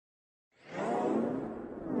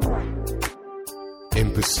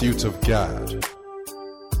In pursuit of God,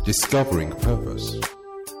 discovering purpose,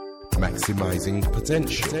 maximizing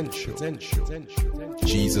potential.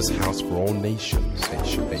 Jesus House for All Nations.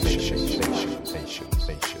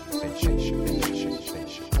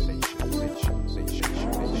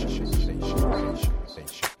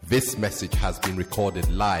 This message has been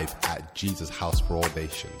recorded live at Jesus House for All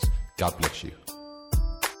Nations. God bless you.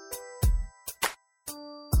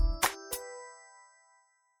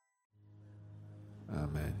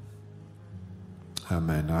 Amen.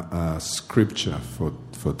 Amen. Our scripture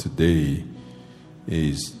for today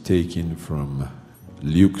is taken from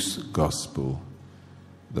Luke's Gospel,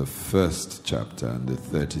 the 1st chapter and the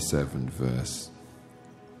 37th verse.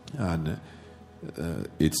 And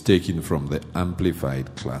it's taken from the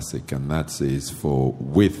Amplified Classic, and that says, "For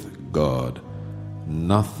with God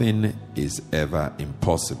nothing is ever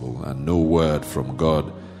impossible, and no word from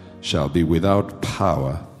God shall be without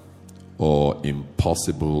power or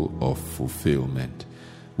impossible of fulfillment."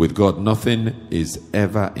 With God nothing is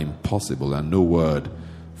ever impossible, and no word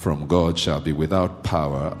from God shall be without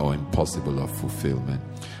power or impossible of fulfillment.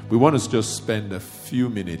 We want to just spend a few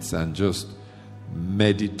minutes and just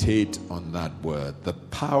meditate on that word. The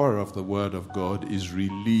power of the word of God is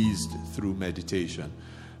released through meditation.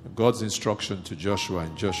 God's instruction to Joshua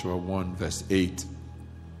in Joshua 1 verse 8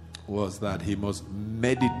 was that he must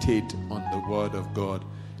meditate on the word of God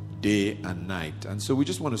day and night. And so we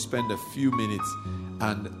just want to spend a few minutes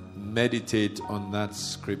and meditate on that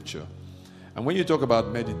scripture. And when you talk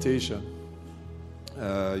about meditation,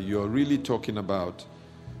 you're really talking about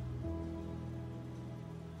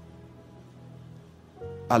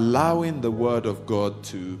allowing the word of God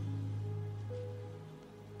to...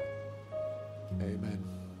 Amen.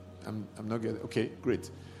 I'm not getting... Okay,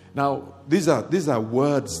 great. Now, these are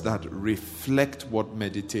words that reflect what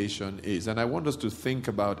meditation is. And I want us to think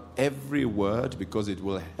about every word because it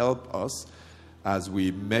will help us as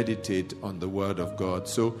we meditate on the word of God.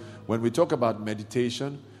 So when we talk about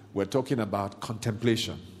meditation, we're talking about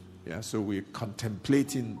contemplation. Yeah, so we're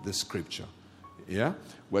contemplating the scripture. Yeah,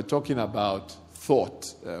 we're talking about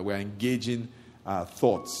thought. We're engaging our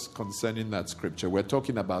thoughts concerning that scripture. We're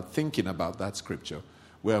talking about thinking about that scripture.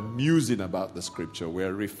 We're musing about the scripture.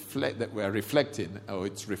 We're reflecting, or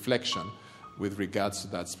it's reflection with regards to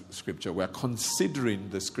that scripture. We're considering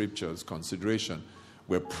the scripture's consideration.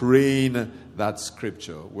 We're praying that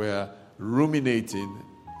scripture. We're ruminating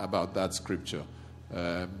about that scripture.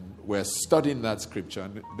 We're studying that scripture.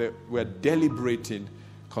 And we're deliberating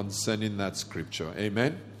concerning that scripture.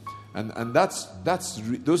 Amen? And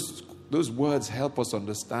those words help us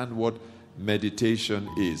understand what meditation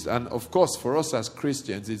is. And of course, for us as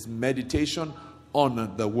Christians, it's meditation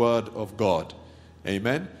on the word of God.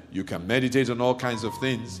 Amen? You can meditate on all kinds of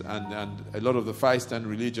things, and a lot of the 5-stand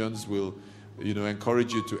religions will,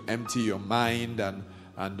 encourage you to empty your mind and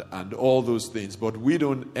all those things. But we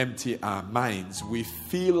don't empty our minds. We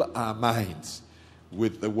fill our minds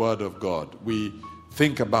with the word of God. We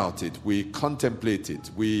think about it. We contemplate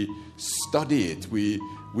it. We study it. We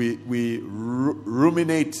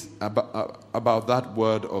ruminate about that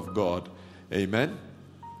word of God. Amen?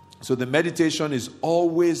 So the meditation is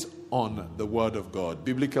always on the word of God.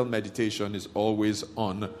 Biblical meditation is always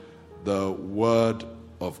on the word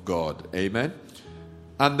of God. Amen?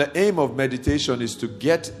 And the aim of meditation is to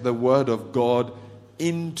get the word of God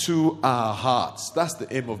into our hearts. That's the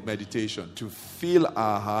aim of meditation, to fill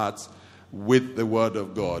our hearts with the word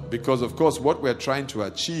of God. Because, of course, what we're trying to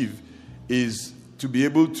achieve is to be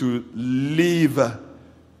able to live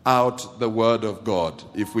out the word of God.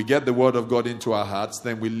 If we get the word of God into our hearts,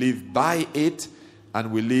 then we live by it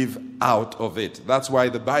and we live out of it. That's why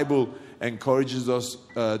the Bible encourages us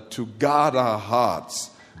to guard our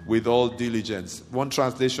hearts with all diligence. One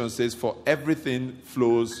translation says, for everything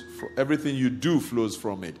you do flows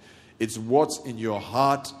from it. It's what's in your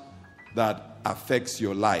heart that affects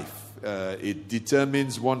your life. It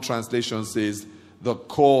determines, one translation says, the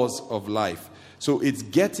cause of life. So it's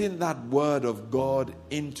getting that word of God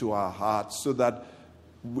into our hearts so that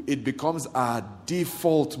it becomes our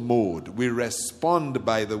default mode. We respond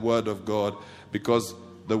by the word of God because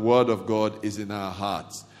the word of God is in our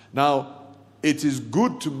hearts. Now, it is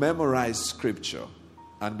good to memorize scripture,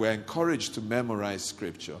 and we're encouraged to memorize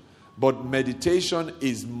scripture. But meditation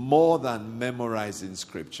is more than memorizing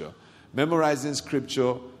scripture. Memorizing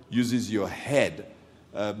scripture uses your head.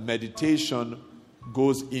 Meditation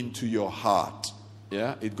goes into your heart.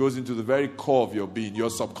 Yeah, it goes into the very core of your being,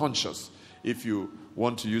 your subconscious, if you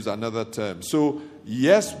want to use another term. So,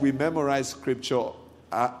 yes, we memorize scripture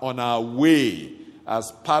on our way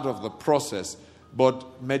as part of the process,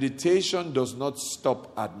 But meditation does not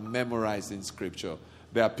stop at memorizing scripture.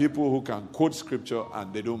 There are people who can quote scripture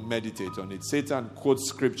and they don't meditate on it. Satan quotes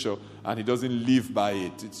scripture and he doesn't live by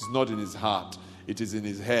it. It's not in his heart. It is in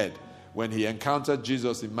his head. When he encountered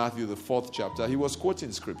Jesus in Matthew, the 4th chapter, he was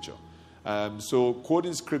quoting scripture. So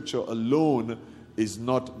quoting scripture alone is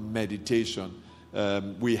not meditation.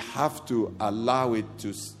 We have to allow it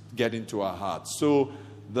to get into our hearts. So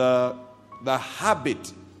the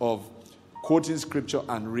habit of quoting scripture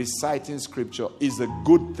and reciting scripture is a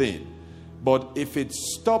good thing. But if it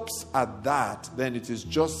stops at that, then it is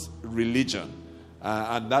just religion.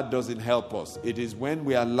 And that doesn't help us. It is when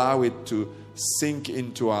we allow it to sink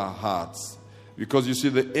into our hearts. Because you see,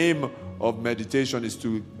 the aim of meditation is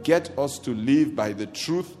to get us to live by the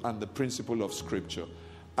truth and the principle of scripture.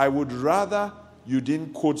 I would rather you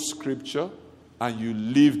didn't quote scripture and you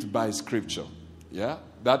lived by scripture. Yeah?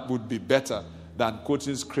 That would be better than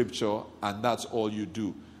quoting scripture and that's all you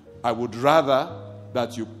do. I would rather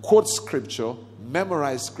that you quote scripture,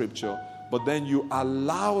 memorize scripture, but then you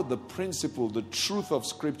allow the principle, the truth of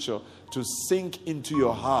scripture to sink into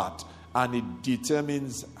your heart, and it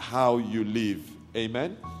determines how you live.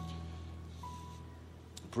 Amen?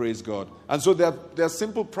 Praise God. And so there are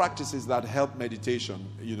simple practices that help meditation.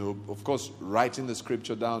 You know, of course, writing the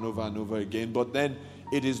scripture down over and over again, but then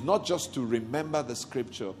it is not just to remember the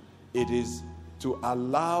scripture, it is to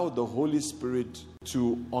allow the Holy Spirit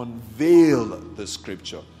to unveil the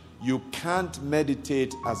scripture. You can't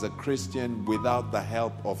meditate as a Christian without the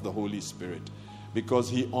help of the Holy Spirit, because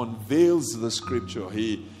he unveils the scripture.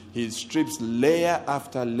 He strips layer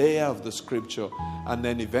after layer of the scripture, and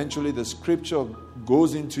then eventually the scripture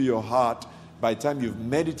goes into your heart by the time you've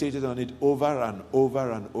meditated on it over and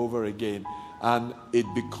over and over again, and it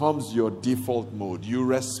becomes your default mode. You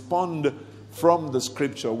respond from the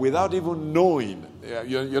scripture without even knowing.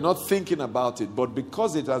 You're not thinking about it, but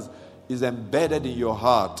because it is embedded in your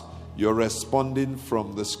heart, you're responding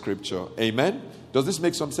from the scripture. Amen? Does this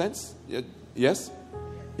make some sense? Yes?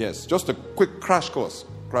 Yes. Just a quick crash course.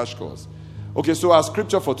 Okay, so our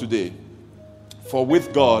scripture for today. For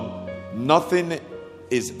with God, nothing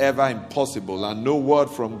is ever impossible, and no word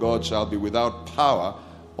from God shall be without power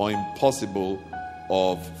or impossible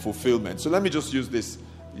of fulfillment. So let me just use this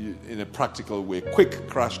in a practical way. Quick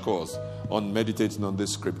crash course on meditating on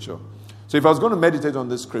this scripture. So if I was going to meditate on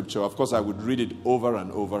this scripture, of course I would read it over and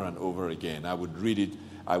over and over again. I would read it,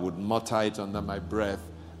 I would mutter it under my breath,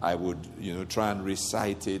 I would try and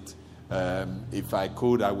recite it. If I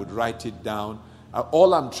could, I would write it down.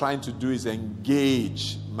 All I'm trying to do is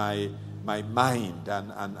engage my mind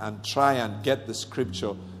and try and get the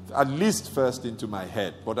scripture at least first into my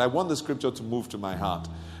head. But I want the scripture to move to my heart.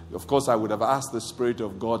 Of course, I would have asked the Spirit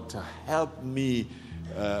of God to help me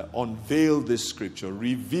unveil this scripture,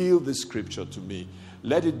 reveal this scripture to me.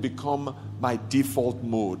 Let it become my default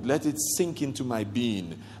mode. Let it sink into my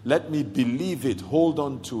being. Let me believe it, hold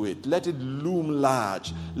on to it. Let it loom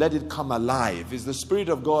large. Let it come alive. It's the Spirit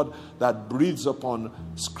of God that breathes upon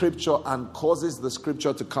scripture and causes the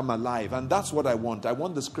scripture to come alive. And that's what I want. I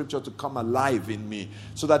want the scripture to come alive in me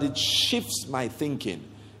so that it shifts my thinking.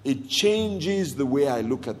 It changes the way I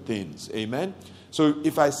look at things. Amen? So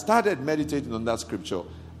if I started meditating on that scripture,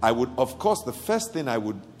 I would, of course, the first thing I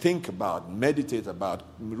would think about, meditate about,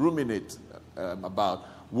 ruminate about,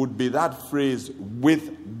 would be that phrase,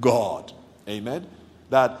 with God. Amen?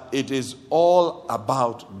 That it is all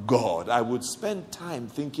about God. I would spend time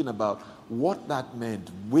thinking about what that meant,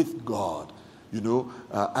 with God.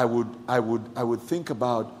 I would think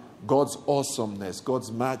about God's awesomeness,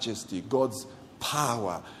 God's majesty, God's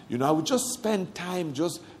power. I would just spend time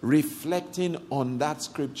just reflecting on that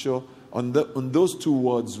scripture, on those two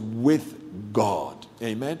words, with God.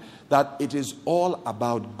 Amen? That it is all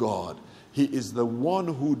about God. He is the one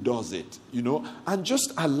who does it, and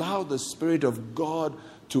just allow the Spirit of God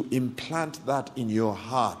to implant that in your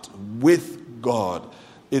heart, with God.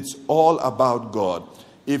 It's all about God.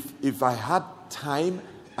 If I had time,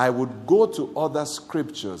 I would go to other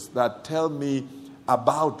scriptures that tell me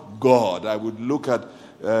about God. I would look at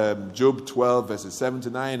Job 12 verses 7 to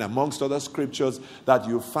 9, amongst other scriptures that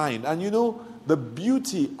you find. And the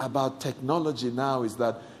beauty about technology now is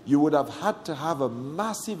that you would have had to have a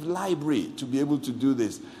massive library to be able to do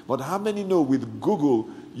this. But how many know with Google,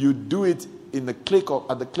 you do it at the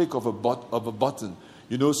click of a button?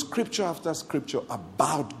 Scripture after scripture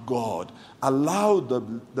about God. Allow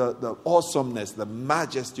the awesomeness, the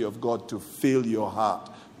majesty of God to fill your heart.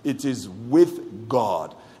 It is with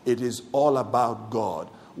God. It is all about God.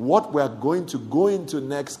 What we're going to go into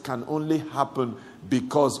next can only happen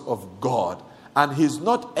because of God. And he's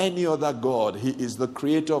not any other God. He is the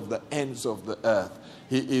creator of the ends of the earth.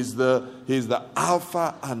 He is the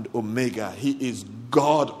Alpha and Omega. He is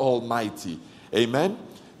God Almighty. Amen?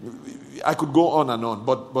 I could go on and on,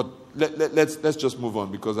 but let's just move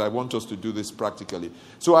on, because I want us to do this practically.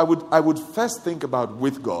 So I would first think about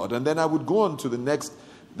with God, and then I would go on to the next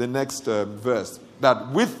verse,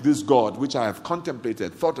 that with this God, which I have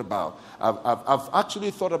contemplated, thought about, I've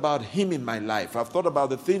actually thought about him in my life. I've thought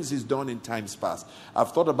about the things he's done in times past.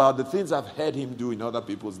 I've thought about the things I've heard him do in other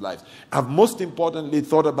people's lives. I've most importantly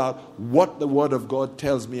thought about what the Word of God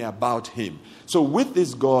tells me about him. So with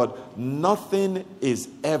this God, nothing is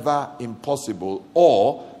ever impossible,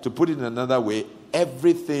 or, to put it in another way,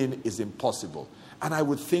 everything is impossible. And I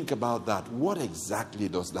would think about that. What exactly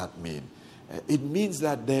does that mean? It means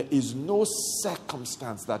that there is no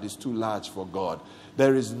circumstance that is too large for God.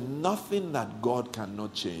 There is nothing that God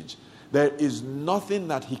cannot change. There is nothing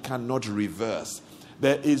that he cannot reverse.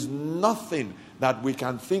 There is nothing that we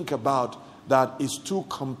can think about that is too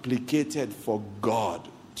complicated for God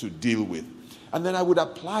to deal with. And then I would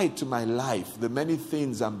apply it to my life, the many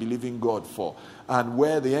things I'm believing God for, and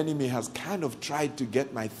where the enemy has kind of tried to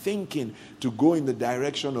get my thinking to go in the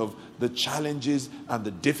direction of the challenges and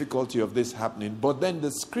the difficulty of this happening. But then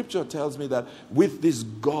the scripture tells me that with this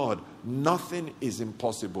God, nothing is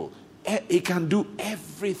impossible. He can do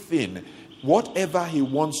everything. Whatever he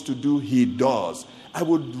wants to do, he does. I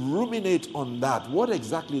would ruminate on that. What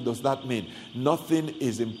exactly does that mean? Nothing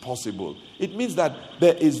is impossible. It means that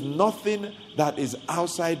there is nothing that is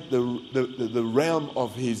outside the realm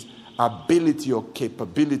of his ability or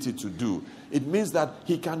capability to do. It means that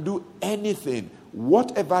he can do anything.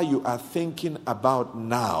 Whatever you are thinking about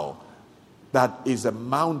now that is a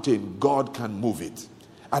mountain, God can move it.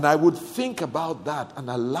 And I would think about that and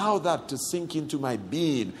allow that to sink into my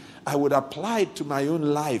being. I would apply it to my own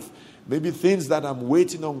life. Maybe things that I'm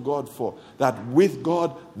waiting on God for. That with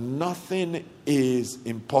God, nothing is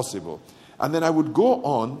impossible. And then I would go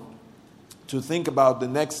on to think about the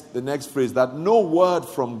next phrase, that no word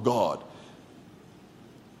from God.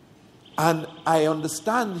 And I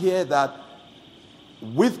understand here that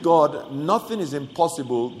with God, nothing is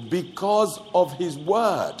impossible because of his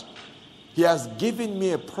word. He has given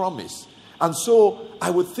me a promise. And so I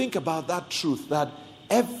would think about that truth, that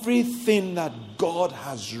everything that God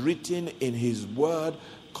has written in his word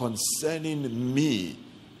concerning me,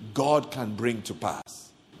 God can bring to pass.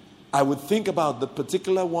 I would think about the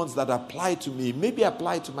particular ones that apply to me, maybe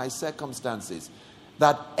apply to my circumstances,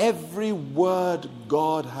 that every word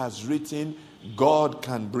God has written, God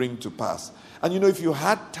can bring to pass. And if you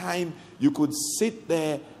had time, you could sit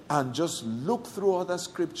there and just look through other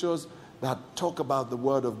scriptures that talk about the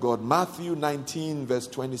word of God. Matthew 19 verse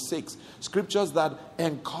 26. Scriptures that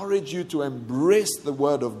encourage you to embrace the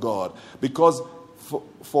word of God. Because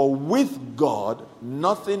for with God,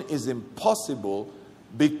 nothing is impossible,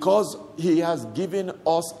 because he has given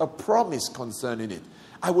us a promise concerning it.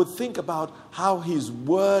 I would think about how his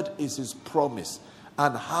word is his promise,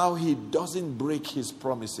 and how he doesn't break his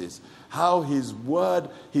promises. How his word,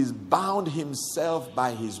 he's bound himself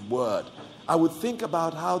by his word. I would think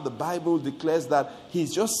about how the Bible declares that he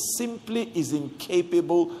just simply is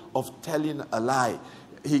incapable of telling a lie.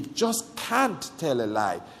 He just can't tell a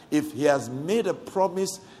lie. If he has made a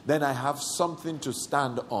promise, then I have something to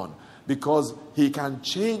stand on. Because he can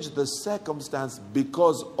change the circumstance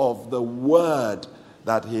because of the word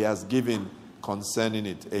that he has given concerning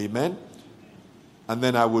it. Amen? And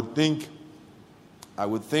then I would think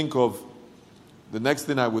of, the next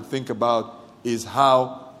thing I would think about is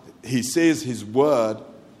how he says his word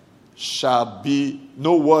shall be,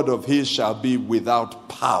 no word of his shall be without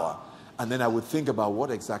power. And then I would think about,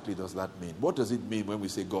 what exactly does that mean? What does it mean when we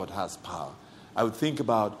say God has power? I would think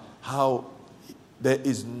about how there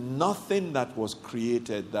is nothing that was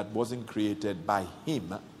created that wasn't created by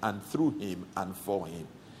him and through him and for him.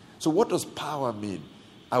 So what does power mean?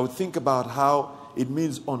 I would think about how it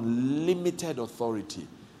means unlimited authority,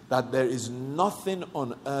 that there is nothing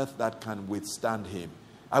on earth that can withstand him.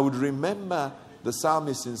 I would remember the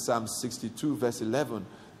psalmist in Psalm 62 verse 11,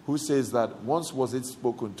 who says that once was it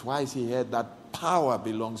spoken, twice he heard, that power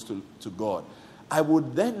belongs to God. I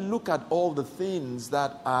would then look at all the things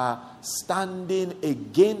that are standing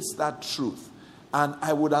against that truth, and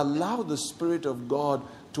I would allow the Spirit of God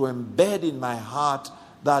to embed in my heart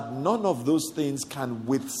that none of those things can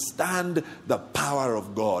withstand the power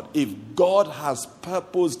of God. If God has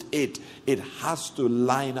purposed it, it has to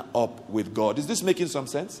line up with God. Is this making some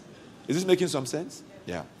sense? Is this making some sense?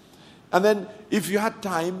 Yeah. And then if you had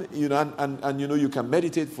time, and you can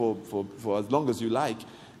meditate for as long as you like,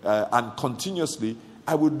 and continuously,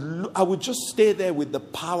 I would just stay there with the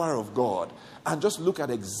power of God and just look at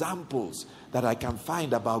examples that I can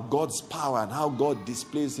find about God's power and how God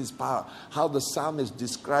displays his power, how the psalmist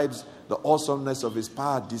describes the awesomeness of his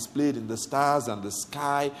power displayed in the stars and the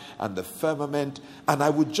sky and the firmament. And I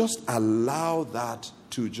would just allow that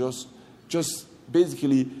to just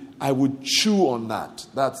basically, I would chew on that.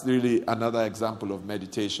 That's really another example of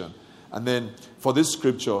meditation. And then for this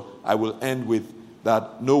scripture, I will end with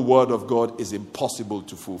that no word of God is impossible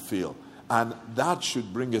to fulfill. And that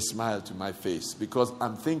should bring a smile to my face, because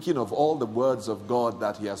I'm thinking of all the words of God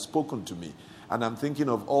that he has spoken to me. And I'm thinking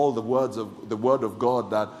of all the words of the word of God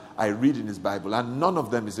that I read in his Bible. And none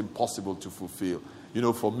of them is impossible to fulfill. You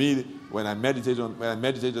know, for me, when I meditated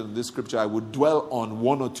on this scripture, I would dwell on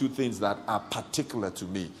one or two things that are particular to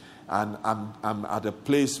me. And I'm at a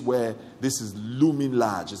place where this is looming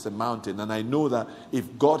large. It's a mountain. And I know that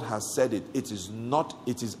if God has said it, it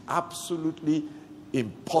is absolutely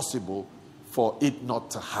impossible for it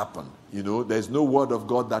not to happen. You know, there's no word of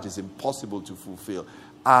God that is impossible to fulfill.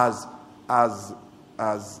 As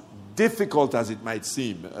difficult as it might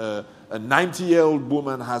seem, a 90-year-old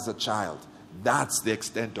woman has a child. That's the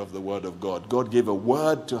extent of the word of God. God gave a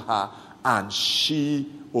word to her, and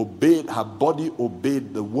she obeyed, her body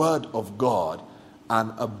obeyed the word of God.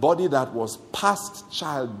 And a body that was past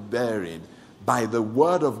childbearing by the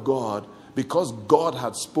word of God, because God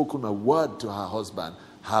had spoken a word to her husband,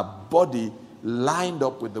 her body lined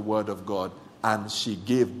up with the word of God, and she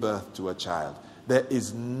gave birth to a child. There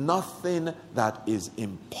is nothing that is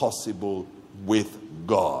impossible with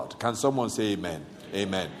God. Can someone say amen?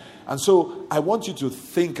 Amen. And so I want you to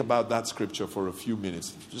think about that scripture for a few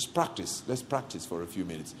minutes. Just practice. Let's practice for a few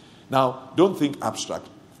minutes. Now, don't think abstract.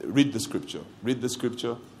 Read the scripture. Read the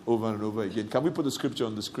scripture over and over again. Can we put the scripture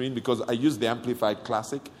on the screen? Because I use the Amplified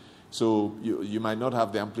Classic. So you might not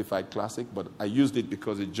have the Amplified Classic, but I used it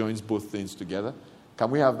because it joins both things together.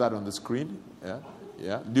 Can we have that on the screen?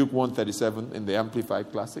 Yeah. Luke 1:37 in the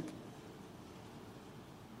Amplified Classic.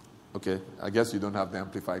 Okay, I guess you don't have the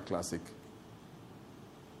Amplified Classic.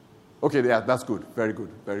 Okay, yeah, that's good. Very good.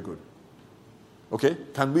 Very good. Okay,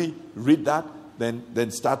 can we read that?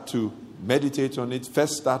 Then start to meditate on it.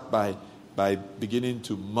 First start by beginning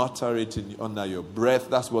to mutter it under your breath.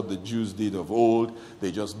 That's what the Jews did of old.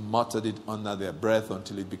 They just muttered it under their breath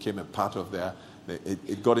until it became a part of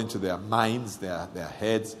it got into their minds, their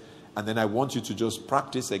heads. And then I want you to just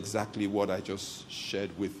practice exactly what I just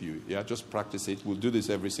shared with you. Yeah, just practice it. We'll do this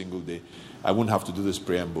every single day. I won't have to do this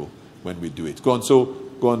preamble when we do it. Go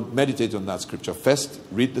on, meditate on that scripture. First,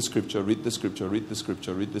 read the scripture, read the scripture, read the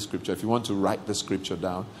scripture, read the scripture. If you want to write the scripture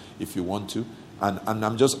down, if you want to. And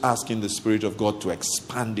I'm just asking the Spirit of God to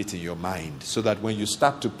expand it in your mind, so that when you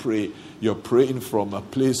start to pray, you're praying from a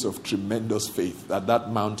place of tremendous faith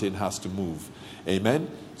that mountain has to move. Amen?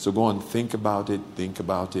 So go on, think about it.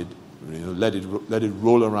 You know, let it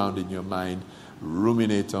roll around in your mind.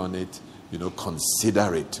 Ruminate on it. You know,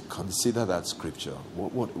 consider it. Consider that scripture.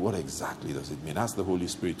 What exactly does it mean? Ask the Holy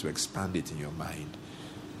Spirit to expand it in your mind.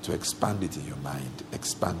 To expand it in your mind.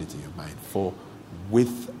 Expand it in your mind. For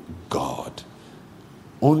with God,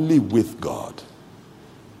 only with God,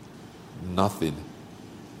 nothing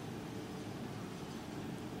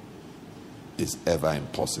is ever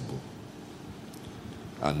impossible.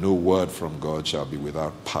 And no word from God shall be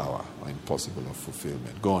without power or impossible of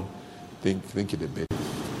fulfillment. Go on. Think it a bit.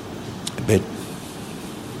 A bit.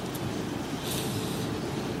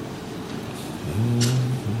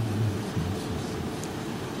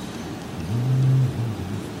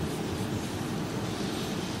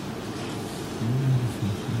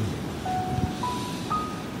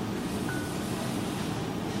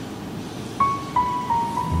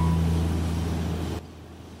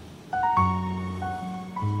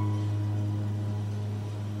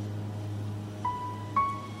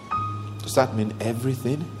 Does that mean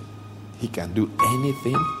everything? He can do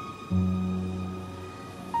anything?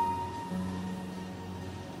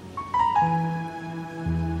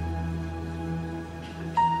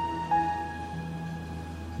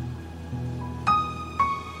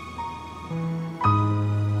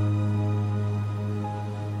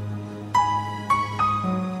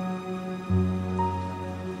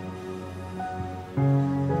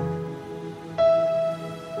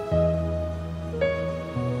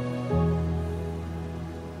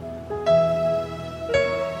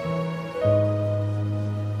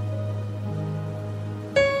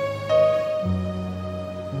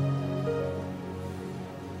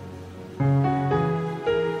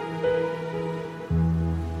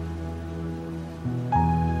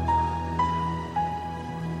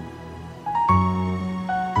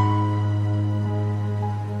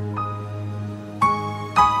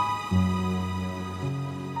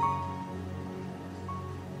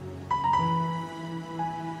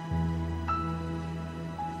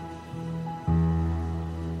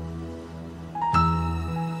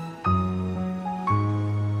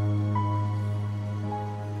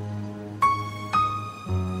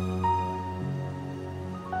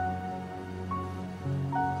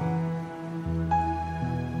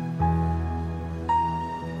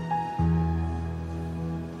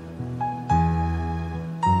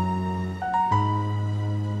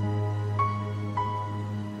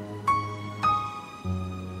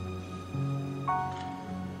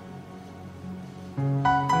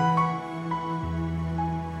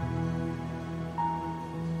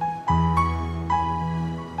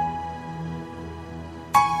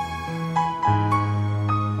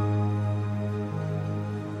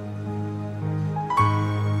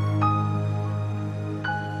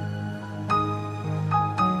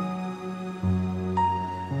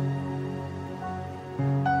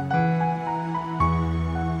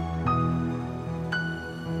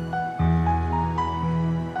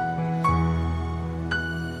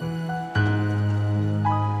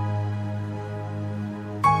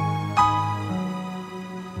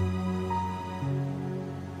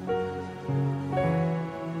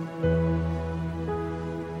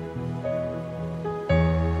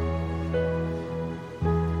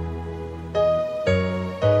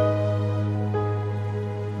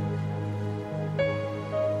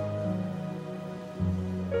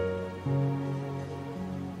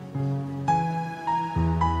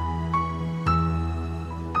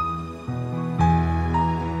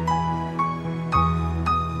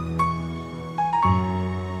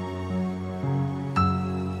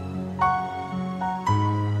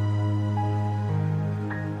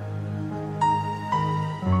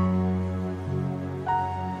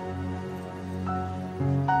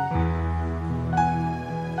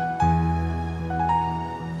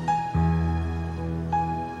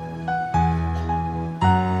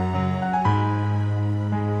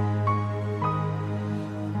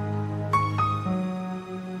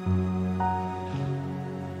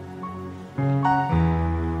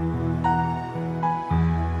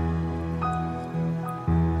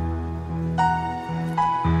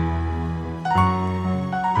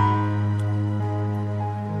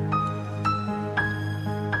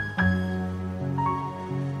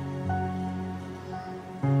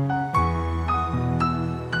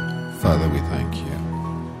 Father, we thank you.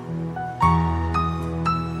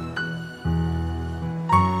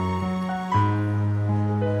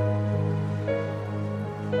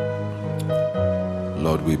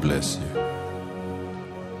 Lord, we bless you.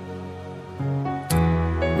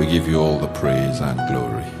 We give you all the praise and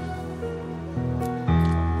glory.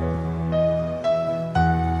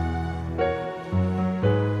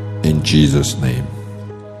 In Jesus' name.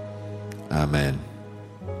 Amen.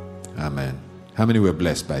 Amen. How many were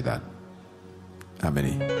blessed by that? How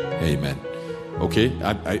many? Amen. Okay,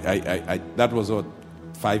 that was what,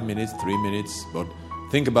 5 minutes, 3 minutes, but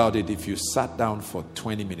think about it. If you sat down for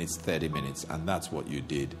 20 minutes, 30 minutes, and that's what you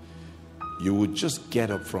did, you would just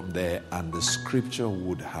get up from there and the scripture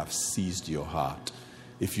would have seized your heart.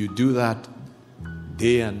 If you do that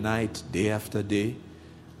day and night, day after day,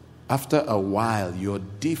 after a while, your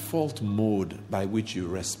default mode by which you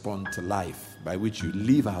respond to life, by which you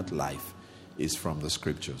live out life, is from the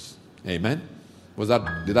scriptures. Amen?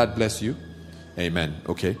 Did that bless you? Amen.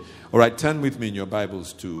 Okay. All right, turn with me in your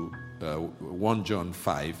Bibles to 1 John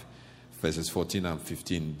 5, verses 14 and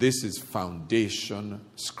 15. This is foundation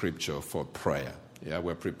scripture for prayer. Yeah,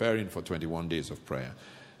 we're preparing for 21 days of prayer.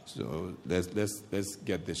 So let's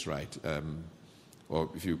get this right. Or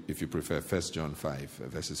if you prefer, 1 John 5,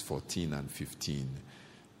 verses 14 and 15.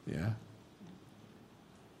 Yeah.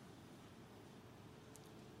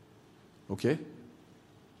 Okay?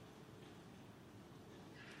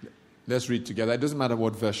 Let's read together. It doesn't matter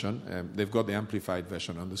what version. They've got the amplified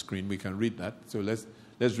version on the screen. We can read that. So let's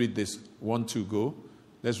read this. 1, 2, go.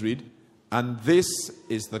 Let's read. And this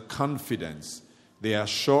is the confidence, the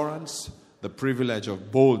assurance, the privilege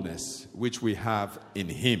of boldness which we have in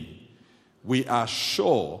him. We are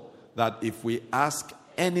sure that if we ask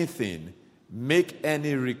anything, make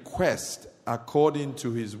any request according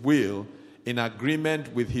to his will, in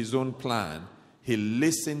agreement with his own plan, he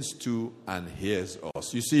listens to and hears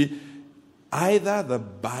us. You see, either the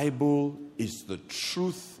Bible is the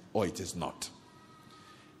truth or it is not.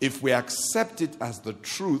 If we accept it as the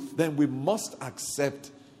truth, then we must accept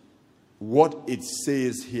what it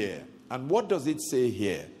says here. And what does it say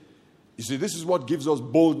here? You see, this is what gives us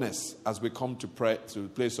boldness as we come to pray, to the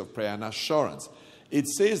place of prayer, and assurance. It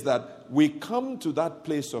says that we come to that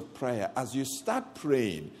place of prayer. As you start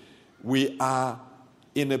praying, we are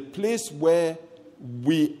in a place where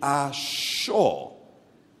we are sure,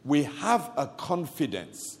 we have a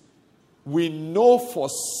confidence, we know for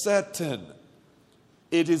certain,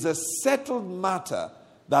 it is a settled matter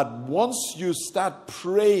that once you start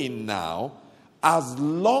praying now, as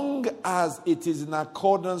long as it is in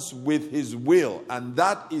accordance with his will, and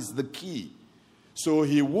that is the key. So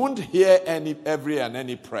he won't hear every and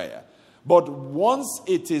any prayer. But once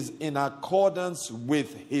it is in accordance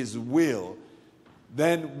with his will,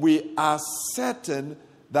 then we are certain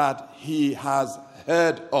that he has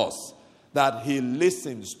heard us, that he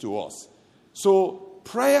listens to us. So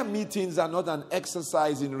prayer meetings are not an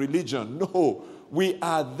exercise in religion. No, we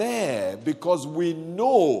are there because we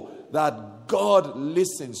know that God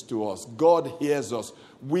listens to us. God hears us.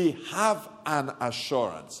 We have an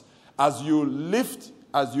assurance. As you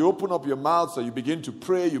open up your mouth, so you begin to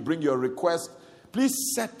pray, you bring your request, please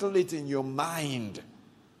settle it in your mind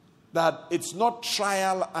that it's not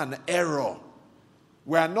trial and error.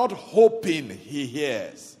 We are not hoping he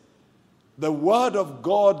hears. The word of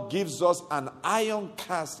God gives us an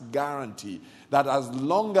iron-cast guarantee that as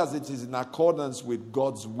long as it is in accordance with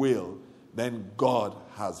God's will, then God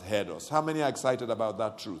has heard us. How many are excited about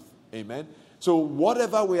that truth? Amen. So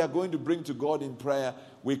whatever we are going to bring to God in prayer,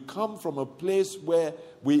 we come from a place where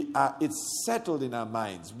it's settled in our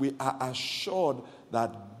minds. We are assured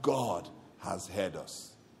that God has heard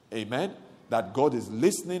us. Amen. That God is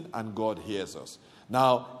listening and God hears us.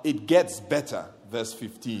 Now, it gets better. Verse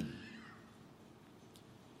 15.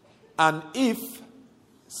 And if,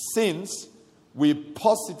 since we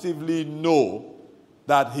positively know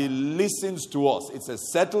that he listens to us, it's a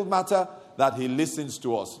settled matter that he listens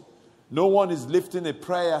to us. No one is lifting a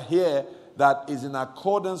prayer here that is in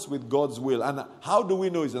accordance with God's will. And how do we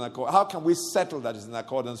know it's in accordance? How can we settle that it's in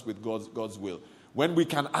accordance with God's will? When we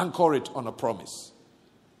can anchor it on a promise.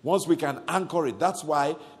 Once we can anchor it, that's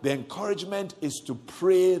why the encouragement is to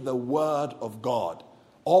pray the word of God.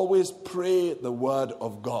 Always pray the word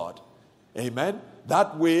of God. Amen?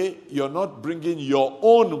 That way, you're not bringing your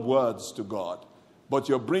own words to God, but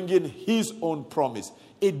you're bringing his own promise.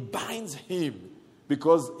 It binds him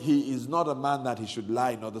because he is not a man that he should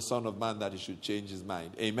lie, nor the son of man that he should change his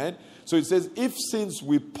mind. Amen? So it says, if since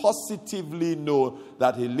we positively know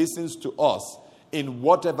that he listens to us in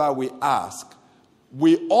whatever we ask,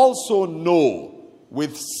 we also know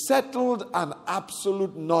with settled and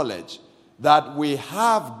absolute knowledge that we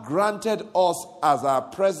have granted us as our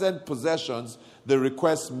present possessions the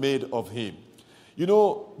request made of him. You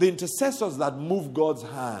know, the intercessors that move God's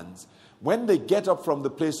hands, when they get up from the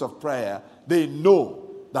place of prayer, they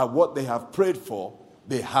know that what they have prayed for,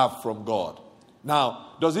 they have from God.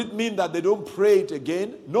 Now, does it mean that they don't pray it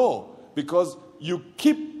again? No, because you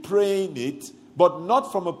keep praying it, but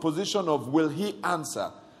not from a position of will he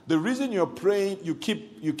answer. The reason you're praying, you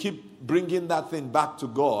keep bringing that thing back to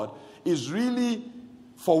God is really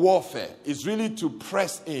for warfare. It's really to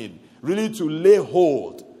press in, really to lay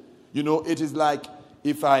hold. You know, it is like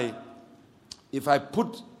if I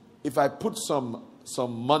put some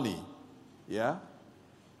money, yeah,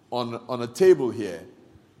 on a table here,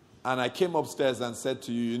 and I came upstairs and said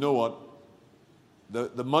to you, you know what?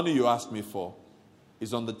 The money you asked me for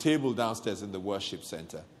is on the table downstairs in the worship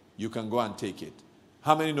center. You can go and take it.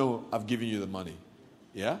 How many know I've given you the money?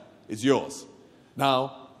 Yeah? It's yours.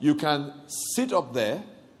 Now, you can sit up there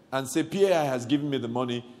and say, PAI has given me the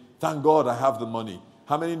money. Thank God I have the money.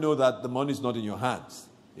 How many know that the money is not in your hands?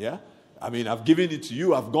 Yeah? I mean, I've given it to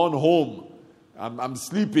you. I've gone home. I'm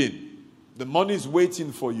sleeping. The money is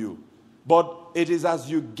waiting for you. But it is as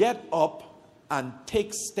you get up and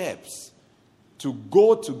take steps to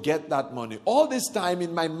go to get that money. All this time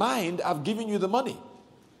in my mind, I've given you the money.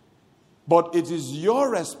 But it is your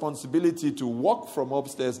responsibility to walk from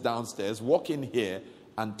upstairs, downstairs, walk in here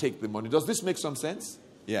and take the money. Does this make some sense?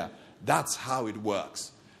 Yeah. That's how it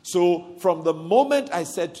works. So from the moment I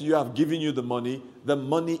said to you, I've given you the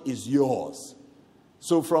money is yours.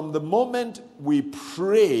 So from the moment we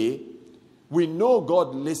pray, we know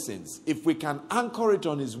God listens. If we can anchor it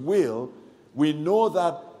on his will, we know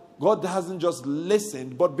that God hasn't just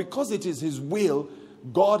listened, but because it is his will,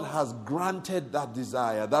 God has granted that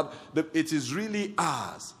desire, that it is really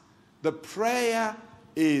ours. The prayer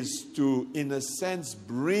is to, in a sense,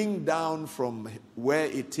 bring down from where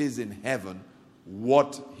it is in heaven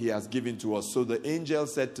what he has given to us. So the angel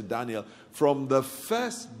said to Daniel, from the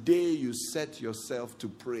first day you set yourself to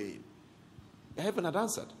pray, heaven had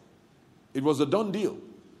answered. It was a done deal.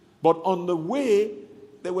 But on the way,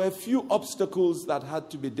 there were a few obstacles that had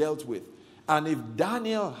to be dealt with. And if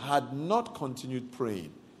Daniel had not continued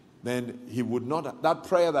praying, then he would not, that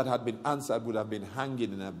prayer that had been answered would have been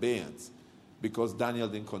hanging in abeyance because Daniel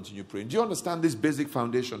didn't continue praying. Do you understand this basic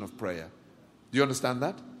foundation of prayer? Do you understand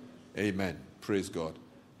that? Amen. Praise God.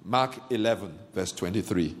 Mark 11, verse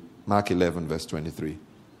 23. Mark 11, verse 23.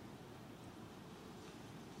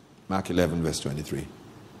 Mark 11, verse 23.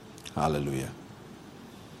 Hallelujah.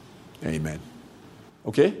 Amen.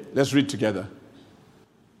 Okay, let's read together.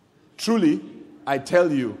 Truly, I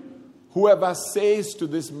tell you, whoever says to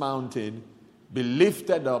this mountain, be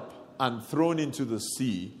lifted up and thrown into the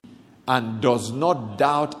sea, and does not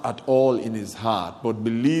doubt at all in his heart, but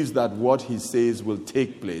believes that what he says will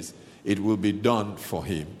take place, it will be done for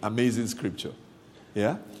him. Amazing scripture.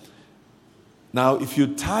 Yeah? Now, if you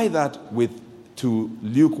tie that to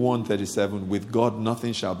Luke 1:37, with God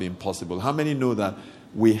nothing shall be impossible. How many know that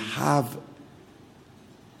we have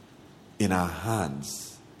in our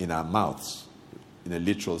hands, in our mouths, in a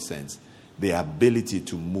literal sense, the ability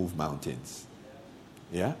to move mountains?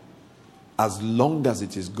 Yeah? As long as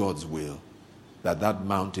it is God's will that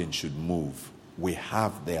mountain should move, we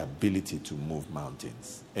have the ability to move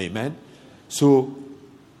mountains. Amen? So,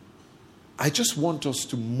 I just want us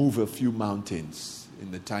to move a few mountains in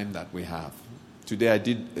the time that we have. Today I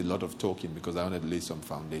did a lot of talking because I wanted to lay some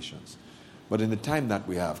foundations. But in the time that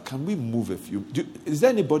we have, can we move a few? Is there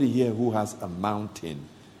anybody here who has a mountain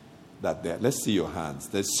that there? Let's see your hands.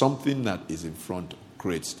 There's something that is in front.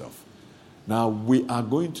 Great stuff. Now we are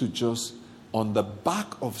going to just, on the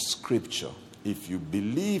back of Scripture, if you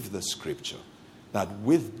believe the Scripture, that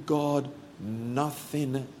with God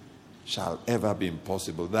nothing shall ever be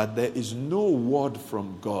impossible, that there is no word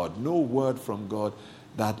from God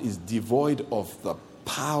that is devoid of the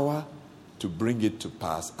power to bring it to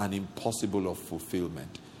pass and impossible of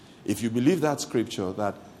fulfillment. If you believe that scripture,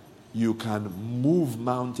 that you can move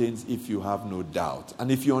mountains if you have no doubt.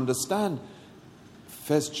 And if you understand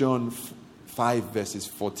 1 John 5 verses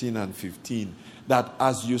 14 and 15, that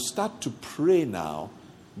as you start to pray now,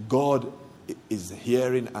 God is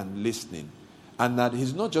hearing and listening. And that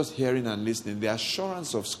he's not just hearing and listening. The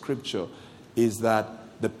assurance of Scripture is that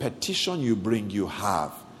the petition you bring, you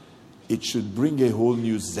have. It should bring a whole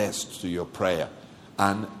new zest to your prayer.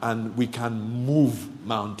 And we can move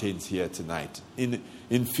mountains here tonight.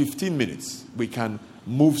 In 15 minutes, we can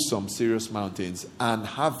move some serious mountains and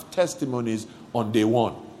have testimonies on day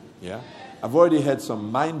one. Yeah? I've already heard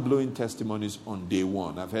some mind-blowing testimonies on day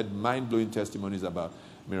one. I've heard mind-blowing testimonies about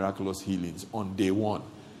miraculous healings on day one.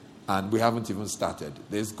 And we haven't even started.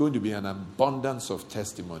 There's going to be an abundance of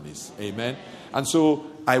testimonies. Amen. And so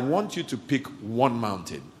I want you to pick one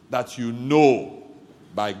mountain that you know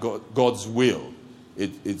by God's will.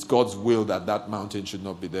 It's God's will that mountain should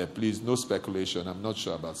not be there. Please, no speculation. I'm not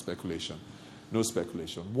sure about speculation. No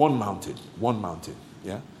speculation. One mountain.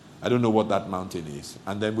 Yeah. I don't know what that mountain is.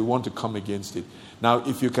 And then we want to come against it. Now,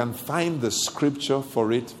 if you can find the scripture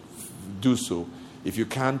for it, do so. If you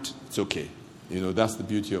can't, it's okay. You know, that's the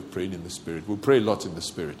beauty of praying in the Spirit. We'll pray a lot in the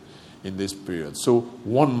Spirit in this period. So,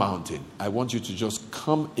 one mountain. I want you to just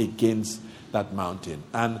come against that mountain.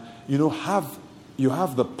 And, you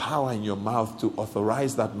have the power in your mouth to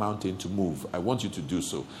authorize that mountain to move. I want you to do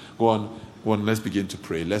so. Go on, let's begin to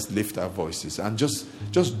pray. Let's lift our voices and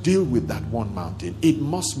just deal with that one mountain. It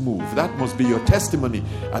must move. That must be your testimony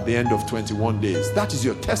at the end of 21 days. That is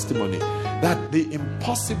your testimony. That the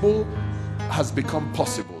impossible has become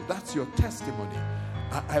possible. That's your testimony.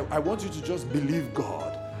 I want you to just believe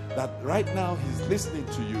God that right now He's listening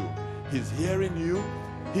to you. He's hearing you.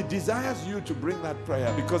 He desires you to bring that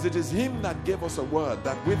prayer because it is Him that gave us a word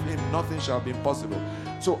that with Him nothing shall be impossible.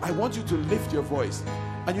 So I want you to lift your voice.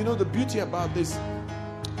 And the beauty about this,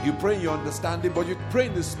 you pray in your understanding, but you pray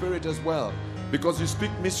in the Spirit as well because you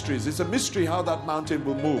speak mysteries. It's a mystery how that mountain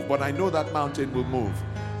will move, but I know that mountain will move.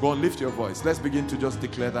 Go on, lift your voice. Let's begin to just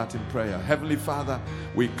declare that in prayer. Heavenly Father,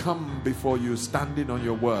 we come before you standing on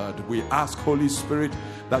your word. We ask, Holy Spirit,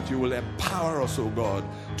 that you will empower us, O God,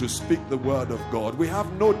 to speak the word of God. We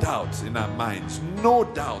have no doubts in our minds, no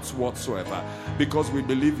doubts whatsoever, because we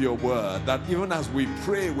believe your word, that even as we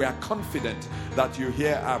pray, we are confident that you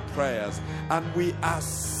hear our prayers, and we are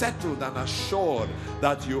settled and assured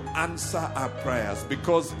that you answer our prayers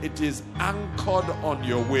because it is anchored on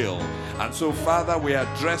your will. And so, Father, we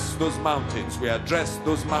address those mountains. We address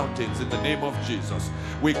those mountains in the name of Jesus.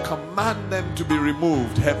 We command them to be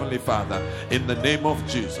removed, Heavenly Father, in the name of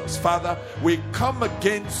Jesus. Father, we come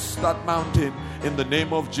against that mountain in the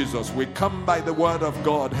name of Jesus. We come by the word of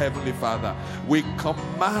God, Heavenly Father. We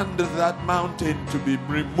command that mountain to be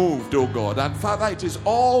removed, oh God. And Father, it is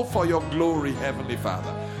all for your glory, Heavenly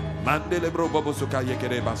Father. Mandele brobo bosuka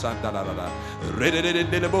yekere basanda la la redede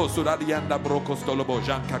delebo suradianda broko stolobo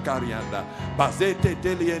janka karianda bazete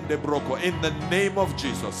deliende broko. In the name of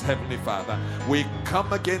Jesus, Heavenly Father, we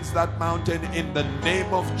come against that mountain in the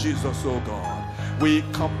name of Jesus, oh God. We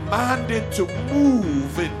command it to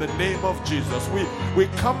move in the name of Jesus. We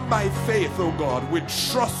come by faith, oh God. We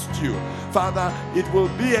trust you. Father, it will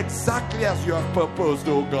be exactly as you have purposed,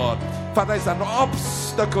 oh God. Father, it's an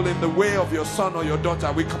obstacle in the way of your son or your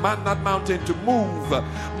daughter. We command that mountain to move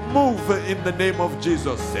in the name of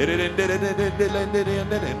Jesus.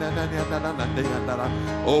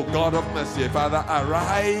 Oh God of mercy, Father,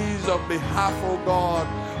 arise on behalf, oh God,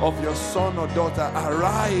 of your son or daughter.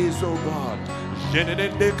 Arise, oh God.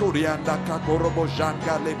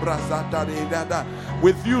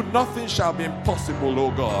 With you nothing shall be impossible,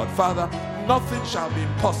 O God. Father, nothing shall be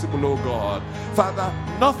impossible, O God. Father,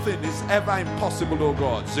 nothing is ever impossible, O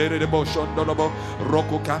God.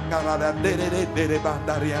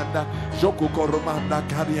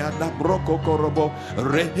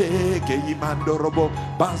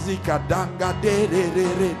 Bazika danga de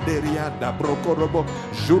rianda brokorobo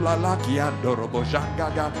julalaki andorobo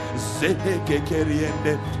jangaga zete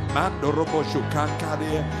kekeriende mandorobo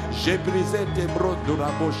shukankare jebrizete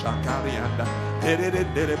brondurabo shakarianda.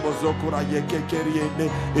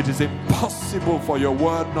 It is impossible for your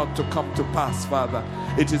word not to come to pass, Father.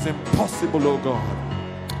 It is impossible, O God.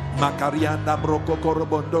 Makarianda broko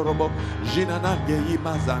korobondorobo jinanange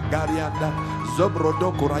imazangarianda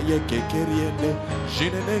zobrodo kurayeke keriende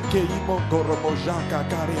jineneke imongorobo jaka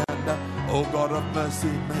karianda. Oh God of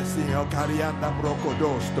mercy, mercy, O karianda broko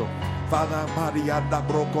dosto. Father Marianda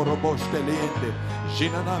broko robostelende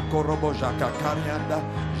jinana korobo jaka karianda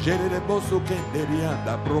jerebo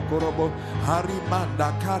sukenderianda broko robo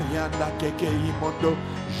harimanda karianda keke imondo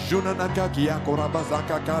junana kakia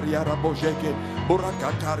korabazaka kariara bojeke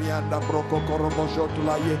buraka karianda broko korobo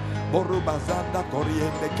jotulaye borubazanda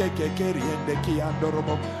koriende keke keriende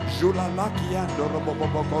kiandorobo julalaki andorobo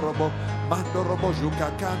bokorobo mandorobo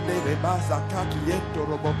jukakande rebaza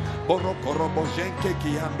kakientorobo borokorobo jenke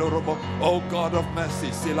kiandorobo. Oh God of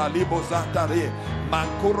mercy, silalibo zatare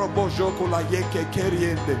mankorobo jokula yeke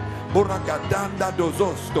keriende buragadanda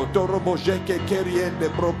dozosto torobo jeke keriende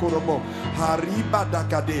brokorobo hariba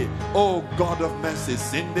dakade. Oh God of mercy,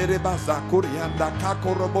 sindereba zakurianda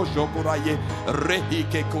kakorobo jokuraye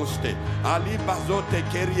rehike koste alibazote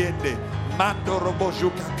keriende mandorobo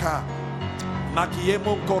jukaka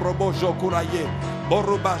makiemo korobo jokuraye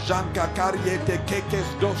boruba janka kariete kekes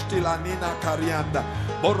dosti lanina karianda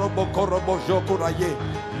borobo korobo jokuraye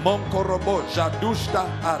monkorobo jadusta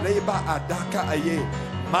areba adaka aye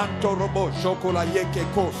mantorobo jokulaye ke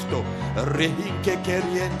kosto rehinke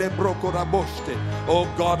keriende brokoraboste. Oh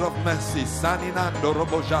God of mercy, saninando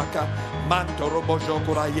robo jaka mantorobo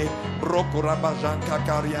jokuraye brokorabajanka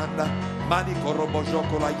karianda mani korobo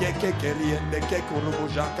jokuraye ke keriende ke korobo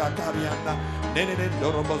jaka karianda nene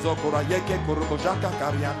dorobo jokuraye ke korobo jaka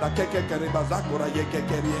karianda ke keribazakura ye ke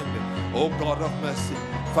keriende. Oh God of mercy,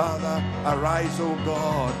 Father, arise, O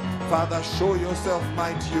God. Father, show yourself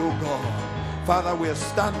mighty, O God. Father, we are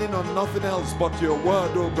standing on nothing else but your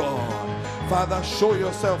word, O God. Father, show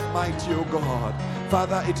yourself mighty, O God.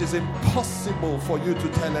 Father, it is impossible for you to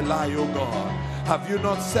tell a lie, O God. Have you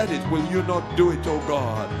not said it? Will you not do it, O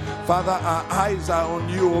God? Father, our eyes are on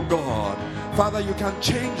you, O God. Father, you can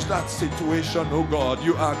change that situation, oh God.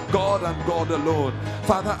 You are God and God alone.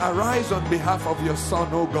 Father, arise on behalf of your Son,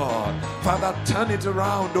 oh God. Father, turn it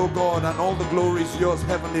around, oh God, and all the glory is yours,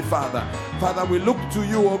 Heavenly Father. Father, we look to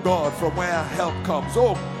you, oh God, from where our help comes.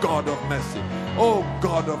 Oh God of mercy. Oh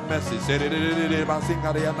God of mercy.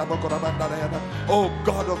 Oh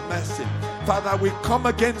God of mercy. Father, we come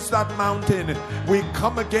against that mountain. We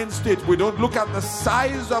come against it. We don't look at the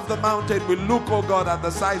size of the mountain. We look, oh God, at the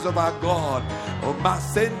size of our God. Oh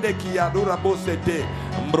Masende Kiadura Bosete.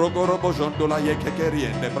 Mbrogorobo Jondola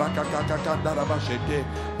Yekeriende. Braka Kakakanda Bashete.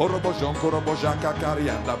 Borobo Jonkorobo Jaka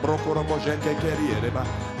Karianda. Brokorobo Jeke Keriereba.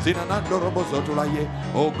 Zinanando Robozotulaye.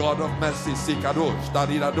 Oh God of mercy. Sikadosh.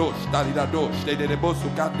 Dariradosh. Dariradosh. De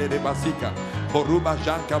Bosukande de Basika. Boruba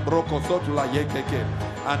Janka Broko Sotula Yekeke.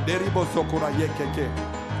 Anderibo Sokura Yekeke.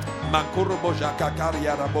 Makurobo Jaka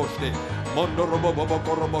Kariara Boste. Mondo Robo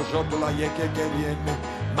Korobo Jotula Yekeke.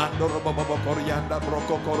 Mando Robo Corianda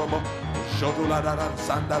Broco Korobo. Jodula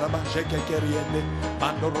Sandaraba Jeke Keriende.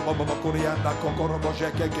 Mando Robo Corianda Kokorobo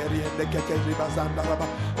Jeke Keriende Kekeriba Sandaraba.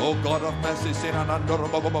 Oh God of mercy, Sinanando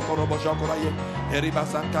Robo Korobo Jokoraye. Eriba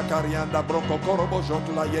Sanka Karianda Broco Korobo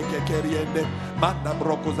Jotula Yeke Keriende. Manda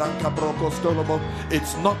Broco Zanka Broco Stolobo.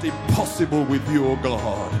 It's not impossible with you, oh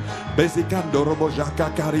God. Bezikando Robo Jaka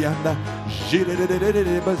Karianda. Jire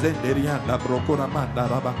de Bazenderianda Broco Ramanda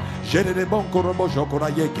Raba. Jere de Bonco Robo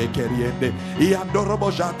Jokoraye Kekeriende. Iandorobo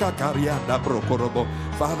Jaka Karianda Brokorobo.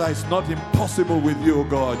 Father, it's not impossible with you, oh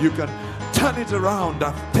God. You can turn it around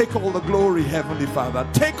and take all the glory, Heavenly Father.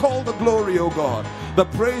 Take all the glory, oh God. The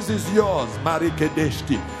praise is yours.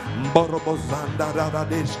 Marikedeshti.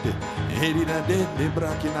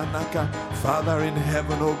 Father in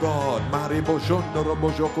heaven, oh God, Maribo Jondo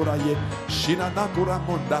Robo Jokuraye, Shinanakura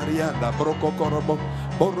Mundarianda, Brokokorobo,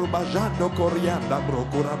 Borubajando corianda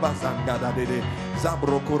brokura bazangada de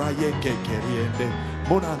zabrokura yeke keriende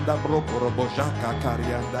Munanda brokoroboshaka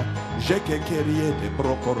karianda Jeke keriete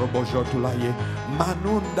brokorobojotulaye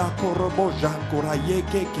Manunda korobojankura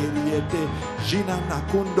yeke keriete Jina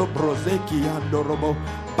nakundo brozeki andorobo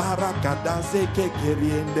Barakadaze ke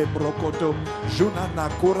keriende brokoto Juna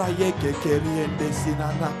nakura yeke keriende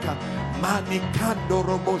sinanaka Manikando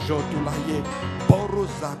robojotulaye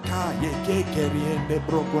Boruzaka yeke keriende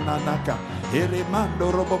brokonanaka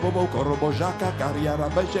Eremando robobobo korobojaka kariara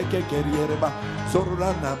basheke keriereba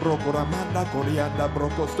Sorurana brokoramanda korianda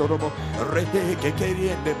brokostorobo Rete ke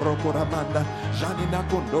keriende brokoramanda Janina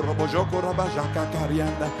kundo robojoko rabajaka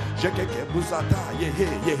karianda Jeke ke buzata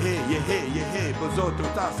yehe yehe yehe yehe Buzoto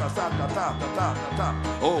tasa sata ta ta ta ta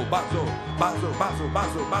Oh bazo bazo bazo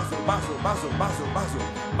bazo bazo bazo bazo bazo bazo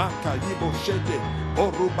Manka yibo shete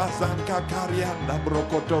Orubazanka karianda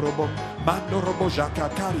brokotorobo Mando robo jaka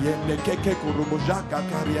kariende keke kurubo jaka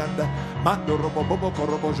karianda Mando robo bobo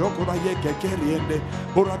korobo jokura yeke keriende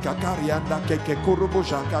Buraka karianda keke kurubo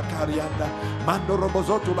jaka karianda Mando robo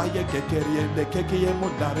zotula yeke keriende keke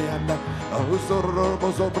yemundarianda Usoro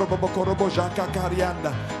robo zobro bobo korobo jaka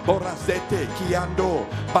karianda Borasete kiando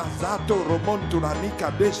Bazato romontula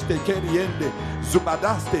nika deste keriende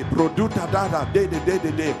Zubadaste produta dada de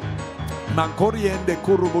Mankoriende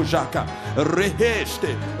kurubujaka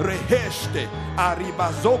reheste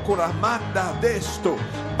aribazokura manda desto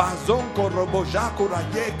bazonko robojakura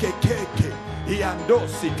yeke keke iando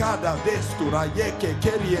sikada destura yeke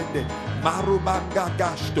keriende marubanga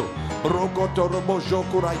gasto brokoto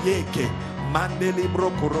robojokura yeke mandeli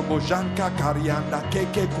brokorobojanka karianda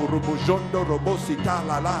keke kurubojondo robosita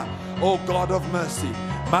lala. Oh God of mercy,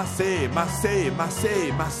 Mase,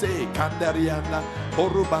 Kandarianda,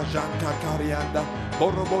 Borubajanka Karianda,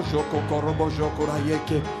 Borobojoko, Korobojoko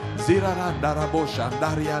Rayeke, Ziraranda Rabosha,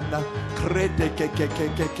 Darianda, Krete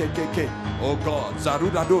Keke. Oh God,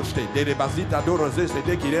 Zaruda Doste, de Bazita Dorozeste,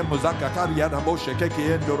 Dekire Mozaka Karianda Moshe,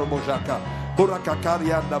 Keke Endoromojaka, Buraka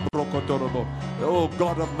Karianda Brokotorobo. Oh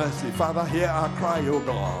God of mercy, Father, hear our cry, oh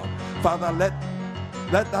God. Father, let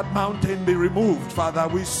that mountain be removed, Father.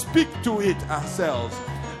 We speak to it ourselves.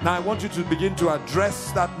 Now I want you to begin to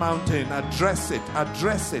address that mountain. Address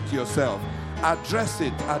it yourself. Address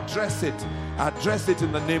it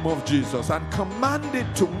in the name of Jesus and command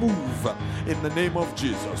it to move in the name of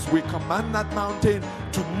Jesus. We command that mountain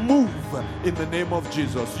to move in the name of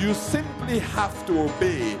Jesus. You simply have to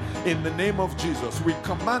obey in the name of Jesus. We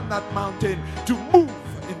command that mountain to move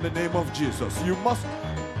in the name of Jesus. You must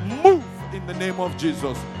move in the name of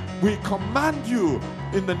Jesus. We command you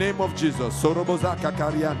in the name of Jesus. Sorobozaka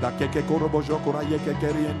karianda keke korobojokura yeke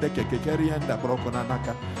keriende keke kerienda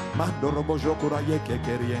brokonanaka mando robojokura yeke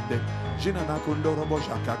keriende jina nakundo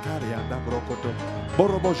robojaka karianda brokoto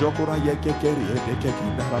borobojokura yeke keriende keke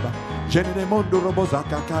ndaraba jenene mondo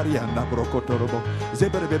robozaka karianda brokoto robo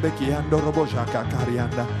zeberebebe kiando robojaka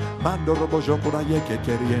karianda mando robojokura yeke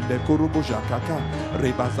keriende kurubojaka ka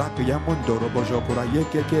rebazaka ya mondo robojokura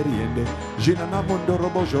yeke keriende jina na mondo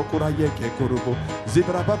robojokura yeke kurubo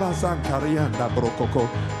Zibrababa Sankarianda Brokoko,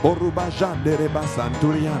 Boruba Jandere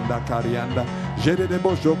Basanturianda Karianda, Jere de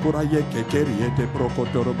Bojokura Yeke Keriete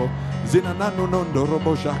Brokotorobo, Zinanano Nondo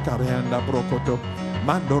Robo Jakarianda Brokoto,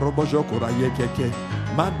 Mando Robojokura Yeke,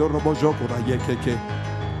 Mando Robojokura Yeke,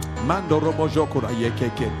 Mando Robojokura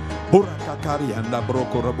Yeke, Buraka Karianda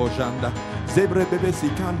Broko Robojanda, Zebre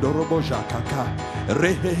Bebesikando Robojakaka,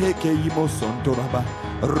 Reheke Imo Sontoraba,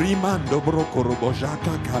 Rimando Broko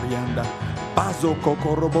Robojaka Karianda. Bazo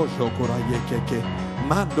kokorobo jokura yekeke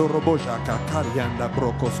mando robojaka karianda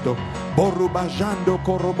brokosto borubajando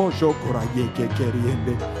korobo jokura yeke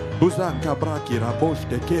keriende buzanka braki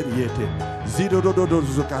raboshte keriete zidododo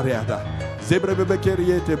zukariada zebrebe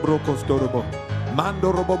keriete brokostorobo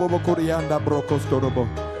mando robobo korianda brokostorobo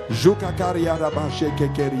juka kariada basheke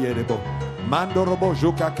kerierebo mando robo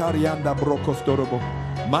juka karianda brokostorobo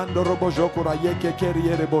mando robo jokura yeke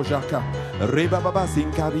kerierebo jaka Reba baba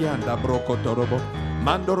sinkarianda brokotorobo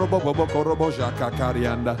mando robo bobo korobo jaka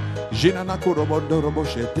karianda jinana kurobo robo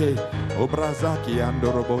shete obrazaki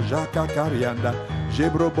ando robo jaka karianda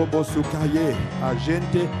jebro bobo sukaye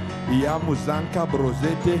agente iamuzanka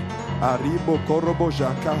brozete aribo korobo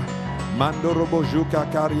jaka mando robo juka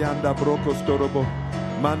karianda brokostorobo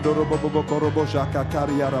mando robo bobo korobo jaka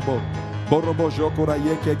kariarabo borobo jokura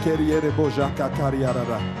yeke kerierebo jaka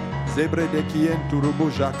kariarara Zebre de kien turubo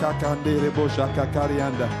jaka kande rebo jaka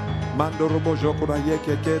karianda. Mando robo jokura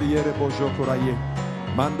yeke keriere bo jokura ye.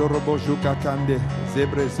 Mando robo juka kande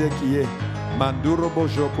zebre zekie. Mando robo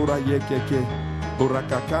jokura yeke ke.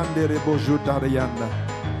 Buraka kande rebo jutarianda.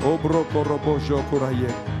 Obroko robo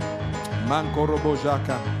jokuraye. Manko robo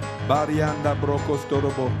jaka. Barianda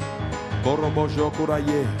brokostorobo. Borobo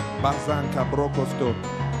jokuraye. Bazanka brokosto.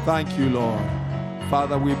 Thank you, Lord.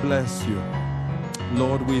 Father, we bless you.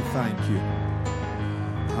 Lord, we thank you.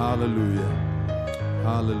 Hallelujah.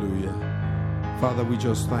 Hallelujah. Father, we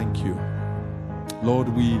just thank you. Lord,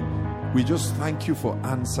 we just thank you for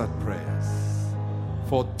answered prayers,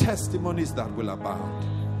 for testimonies that will abound.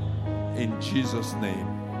 In Jesus' name.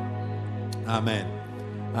 Amen.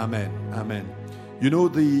 Amen. Amen. You know,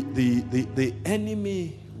 the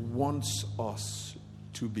enemy wants us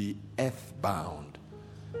to be earthbound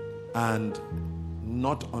and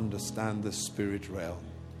not understand the spirit realm.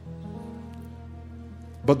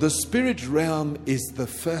 But the spirit realm is the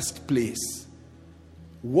first place.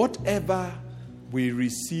 Whatever we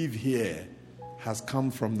receive here has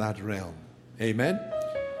come from that realm. Amen?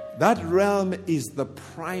 That realm is the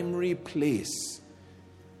primary place.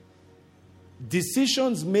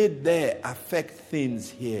 Decisions made there affect things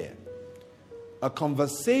here. A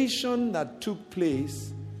conversation that took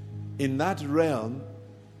place in that realm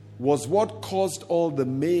was what caused all the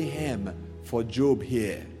mayhem for Job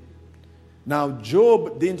here. Now,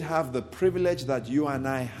 Job didn't have the privilege that you and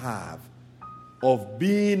I have of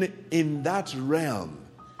being in that realm,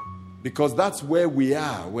 because that's where we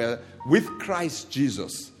are. We're with Christ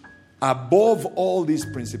Jesus, above all these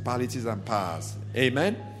principalities and powers.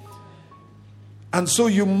 Amen? And so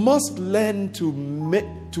you must learn to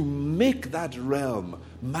make that realm,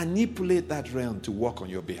 manipulate that realm to work on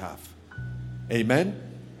your behalf. Amen?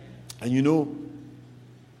 And you know,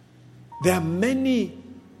 there are many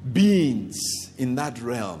beings in that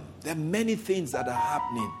realm. There are many things that are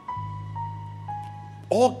happening.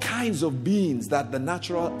 All kinds of beings that the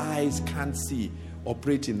natural eyes can't see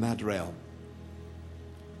operate in that realm.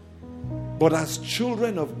 But as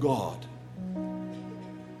children of God,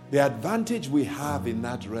 the advantage we have in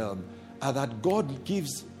that realm are that God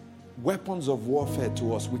gives weapons of warfare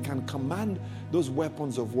to us. We can command those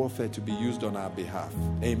weapons of warfare to be used on our behalf.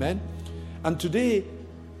 Amen? And today,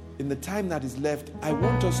 in the time that is left, I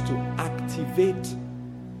want us to activate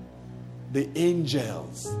the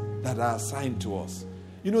angels that are assigned to us.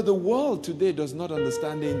 You know, the world today does not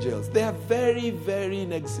understand angels. They are very, very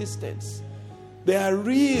in existence. They are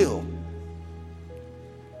real.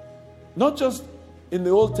 Not just in the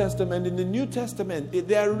Old Testament, in the New Testament,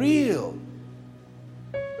 they are real.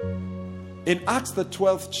 In Acts the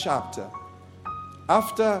 12th chapter,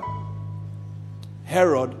 after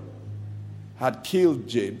Herod had killed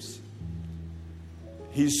James,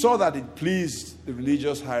 he saw that it pleased the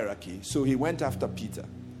religious hierarchy, so he went after Peter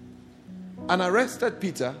and arrested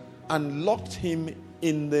Peter and locked him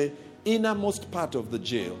in the innermost part of the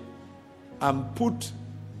jail and put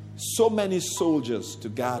so many soldiers to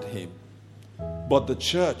guard him. But the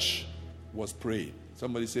church was praying.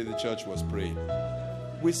 Somebody say the church was praying.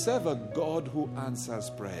 We serve a God who answers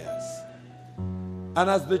prayers. And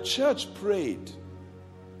as the church prayed,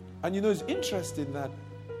 and you know, it's interesting that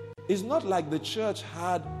it's not like the church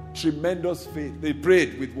had tremendous faith. They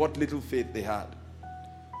prayed with what little faith they had.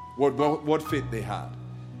 What faith they had.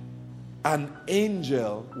 An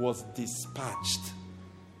angel was dispatched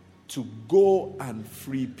to go and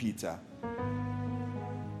free Peter.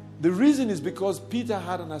 The reason is because Peter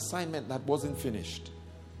had an assignment that wasn't finished.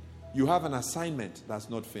 You have an assignment that's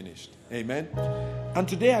not finished. Amen? And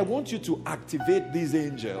today I want you to activate these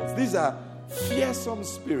angels. These are fearsome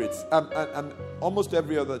spirits. And almost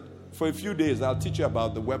every other, for a few days, I'll teach you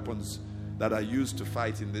about the weapons that are used to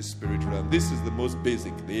fight in this spirit realm. This is the most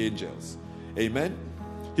basic, the angels. Amen?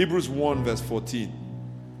 Hebrews 1 verse 14.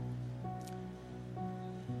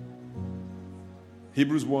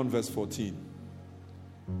 Hebrews 1 verse 14.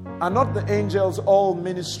 Are not the angels all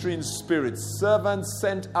ministering spirits, servants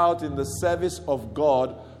sent out in the service of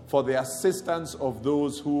God for the assistance of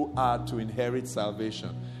those who are to inherit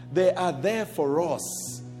salvation? They are there for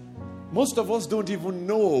us. Most of us don't even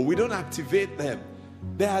know. We don't activate them.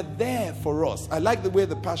 They are there for us. I like the way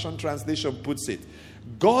the Passion Translation puts it.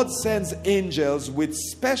 God sends angels with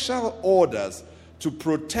special orders to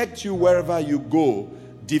protect you wherever you go,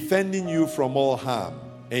 defending you from all harm.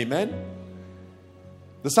 Amen?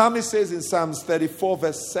 The psalmist says in Psalms 34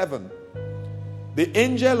 verse 7, the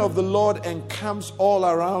angel of the Lord encamps all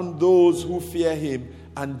around those who fear him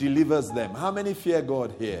and delivers them. How many fear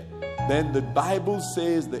God here? Then the Bible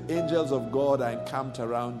says the angels of God are encamped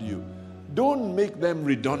around you. Don't make them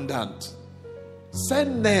redundant.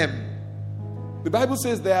 Send them. The Bible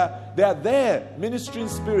says they are there, ministering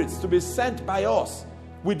spirits, to be sent by us.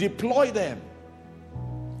 We deploy them.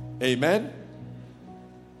 Amen?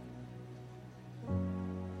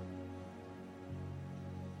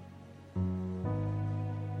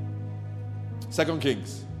 2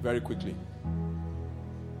 Kings, very quickly.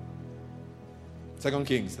 2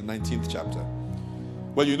 Kings, the 19th chapter.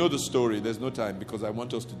 Well, you know the story. There's no time because I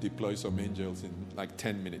want us to deploy some angels in like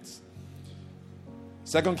 10 minutes.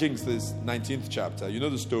 2 Kings, this 19th chapter. You know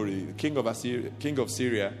the story. The king of Assyria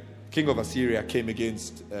came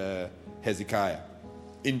against Hezekiah,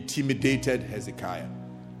 intimidated Hezekiah,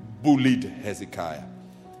 bullied Hezekiah.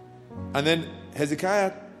 And then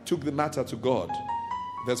Hezekiah took the matter to God.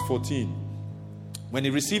 Verse 14. When he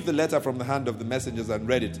received the letter from the hand of the messengers and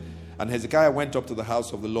read it, and Hezekiah went up to the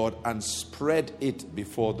house of the Lord and spread it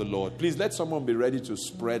before the Lord. Please let someone be ready to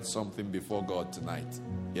spread something before God tonight.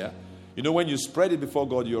 Yeah? You know, when you spread it before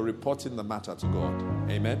God, you're reporting the matter to God.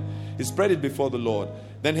 Amen? He spread it before the Lord.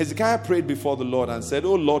 Then Hezekiah prayed before the Lord and said,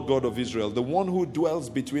 O Lord God of Israel, the one who dwells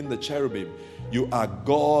between the cherubim, you are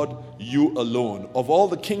God, you alone. Of all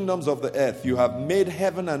the kingdoms of the earth, you have made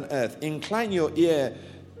heaven and earth. Incline your ear,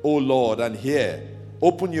 O Lord, and hear.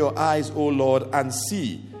 Open your eyes, O Lord, and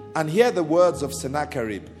see. And hear the words of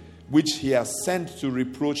Sennacherib, which he has sent to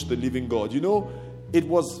reproach the living God. You know, it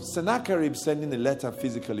was Sennacherib sending a letter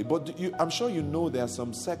physically, but I'm sure you know there are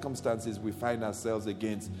some circumstances we find ourselves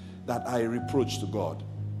against that are a reproach to God.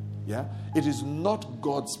 Yeah? It is not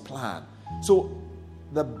God's plan. So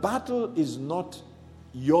the battle is not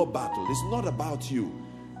your battle. It's not about you.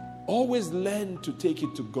 Always learn to take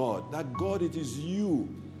it to God. That God, it is you.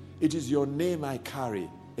 It is your name I carry.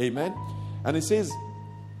 Amen? And it says,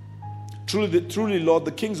 Truly, Lord,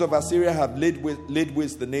 the kings of Assyria have laid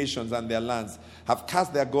waste the nations and their lands, have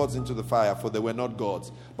cast their gods into the fire, for they were not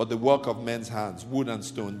gods, but the work of men's hands, wood and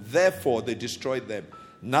stone. Therefore, they destroyed them.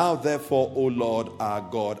 Now, therefore, O Lord our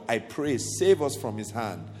God, I pray, save us from his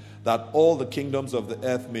hand, that all the kingdoms of the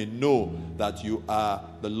earth may know that you are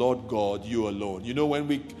the Lord God, you alone. You know,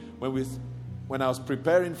 when I was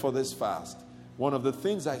preparing for this fast, one of the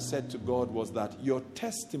things I said to God was that your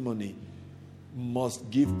testimony must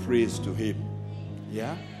give praise to him.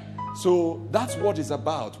 Yeah? So that's what it's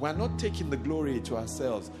about. We're not taking the glory to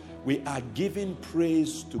ourselves. We are giving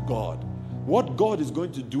praise to God. What God is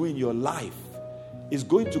going to do in your life is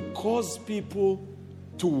going to cause people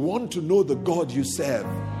to want to know the God you serve,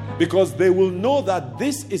 because they will know that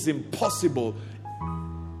this is impossible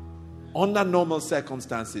under normal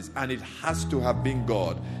circumstances, and it has to have been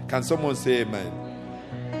God. Can someone say amen?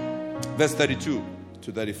 Verse 32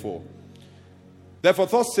 to 34. Therefore,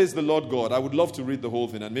 thus says the Lord God. I would love to read the whole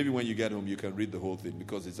thing, and maybe when you get home you can read the whole thing,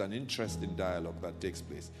 because it's an interesting dialogue that takes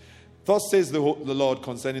place. Thus says the Lord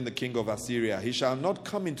concerning the king of Assyria, he shall not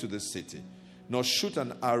come into this city, nor shoot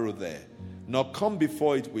an arrow there, nor come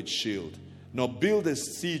before it with shield, nor build a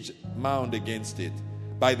siege mound against it.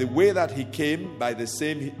 By the way that he came, by the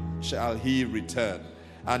same shall he return.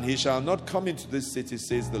 And he shall not come into this city,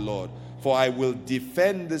 says the Lord. For I will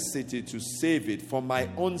defend this city to save it for my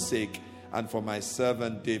own sake and for my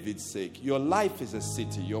servant David's sake. Your life is a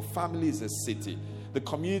city. Your family is a city. The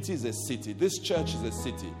community is a city. This church is a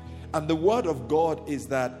city. And the word of God is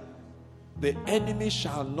that the enemy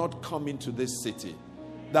shall not come into this city,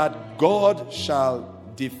 that God shall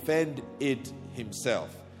defend it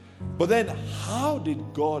himself. But then, how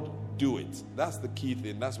did God do it? That's the key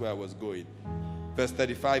thing. That's where I was going. Verse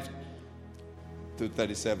 35 to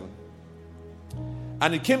 37.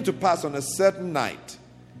 And it came to pass on a certain night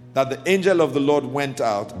that the angel of the Lord went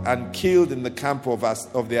out and killed in the camp of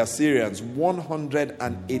the Assyrians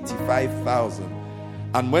 185,000.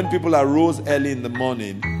 And when people arose early in the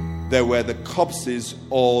morning, there were the corpses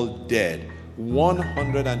all dead.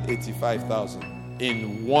 185,000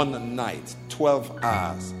 in one night, 12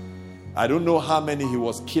 hours. I don't know how many he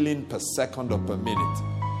was killing per second or per minute.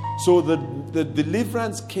 So the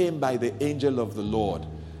deliverance came by the angel of the Lord.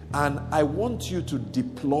 And I want you to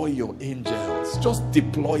deploy your angels. Just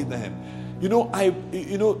deploy them.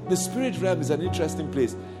 The spirit realm is an interesting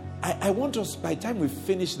place. I want us, by the time we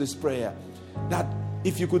finish this prayer, that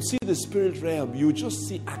if you could see the spirit realm, you just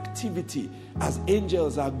see activity as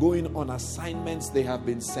angels are going on assignments they have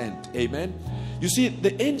been sent. Amen. You see,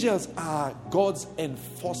 the angels are God's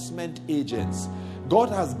enforcement agents. God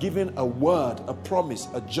has given a word, a promise,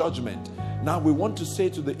 a judgment. Now we want to say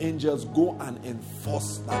to the angels, go and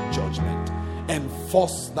enforce that judgment.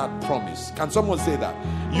 Enforce that promise. Can someone say that?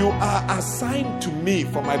 You are assigned to me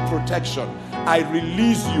for my protection. I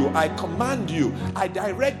release you. I command you. I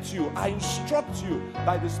direct you. I instruct you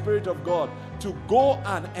by the Spirit of God to go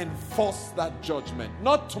and enforce that judgment.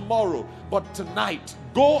 Not tomorrow, but tonight.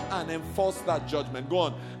 Go and enforce that judgment. Go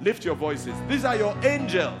on. Lift your voices. These are your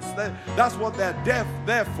angels. That's what they're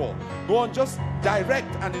there for. Go on. Just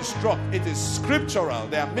direct and instruct. It is scriptural.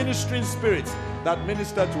 They are ministering spirits that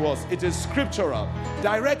minister to us. It is scriptural.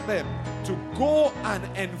 Direct them. to go and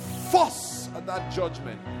enforce that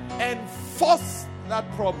judgment, enforce that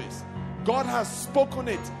promise. God has spoken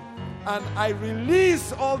it, and I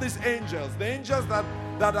release all these angels, the angels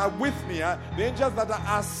that are with me, the angels that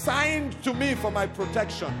are assigned to me for my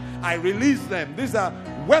protection. I release them. These are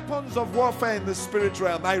weapons of warfare in the spirit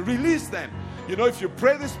realm. I release them. You know, if you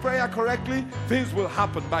pray this prayer correctly, things will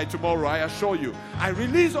happen by tomorrow, I assure you. I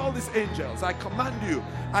release all these angels. I command you.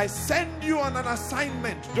 I send you on an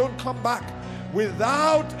assignment. Don't come back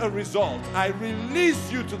without a result. I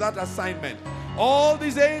release you to that assignment. All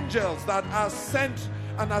these angels that are sent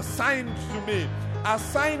and assigned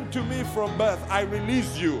to me from birth, I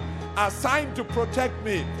release you. Assigned to protect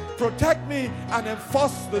me and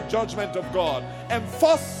enforce the judgment of God,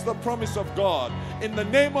 enforce the promise of God in the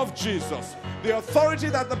name of Jesus. The authority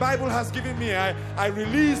that the Bible has given me, I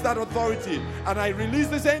release that authority, and I release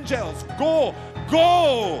these angels. Go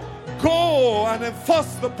and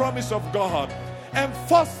enforce the promise of God.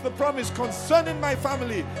 Enforce the promise concerning my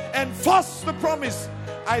family. Enforce the promise.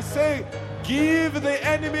 I say, give the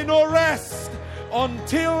enemy no rest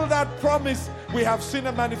until that promise, we have seen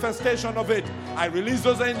a manifestation of it. I release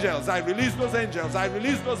those angels. I release those angels. I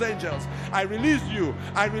release those angels. I release you.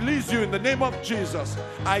 I release you in the name of Jesus.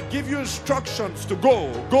 I give you instructions to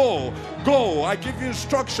go. I give you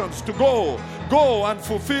instructions to go and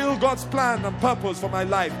fulfill God's plan and purpose for my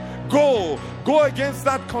life. Go against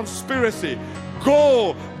that conspiracy.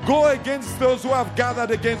 Go against those who have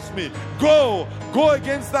gathered against me. Go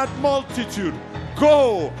against that multitude.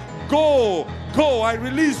 Go. I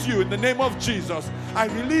release you in the name of Jesus. I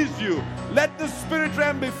release you. Let the spirit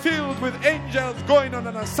realm be filled with angels going on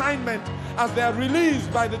an assignment as they are released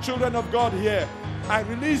by the children of God here. I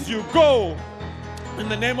release you. Go in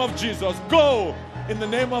the name of Jesus. Go in the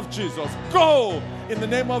name of Jesus. Go in the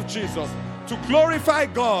name of Jesus. To glorify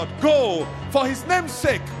God. Go for his name's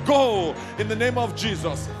sake. Go in the name of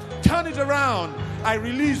Jesus. Turn it around. I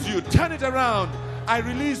release you. Turn it around. I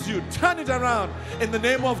release you. Turn it around in the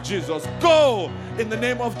name of Jesus. Go in the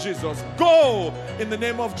name of Jesus. Go in the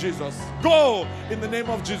name of Jesus. Go in the name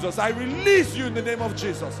of Jesus. I release you in the name of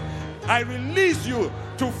Jesus. I release you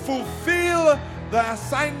to fulfill the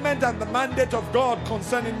assignment and the mandate of God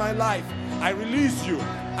concerning my life. I release you.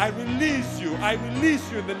 I release you. I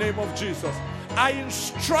release you in the name of Jesus. I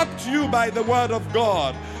instruct you by the word of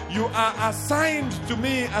God. You are assigned to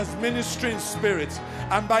me as ministering spirits.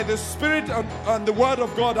 And by the Spirit and the word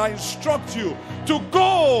of God, I instruct you to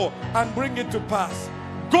go and bring it to pass.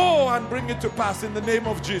 Go and bring it to pass in the name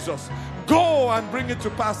of Jesus. Go and bring it to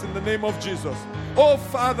pass in the name of Jesus. Oh,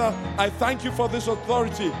 Father, I thank you for this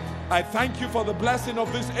authority. I thank you for the blessing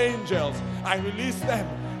of these angels. I release them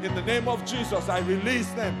in the name of Jesus. I release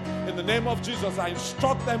them in the name of Jesus. I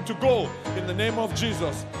instruct them to go in the name of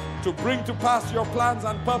Jesus to bring to pass your plans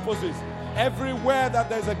and purposes. Everywhere that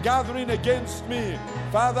there's a gathering against me,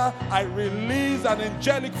 Father, I release an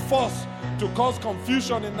angelic force to cause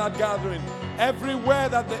confusion in that gathering. Everywhere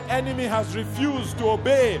that the enemy has refused to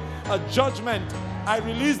obey a judgment, I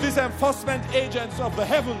release these enforcement agents of the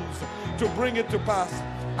heavens to bring it to pass.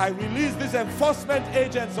 I release these enforcement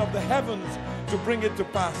agents of the heavens to bring it to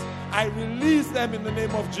pass. I release them in the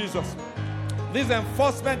name of Jesus. These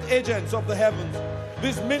enforcement agents of the heavens,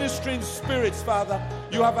 these ministering spirits, Father,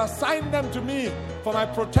 you have assigned them to me for my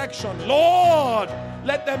protection. Lord,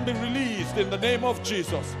 let them be released in the name of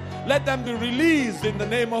Jesus. Let them be released in the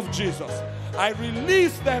name of Jesus. I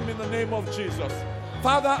release them in the name of Jesus.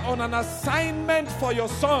 Father, on an assignment for your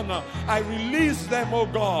Son, I release them, oh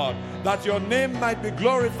God, that your name might be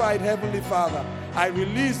glorified, Heavenly Father. I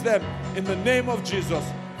release them in the name of Jesus.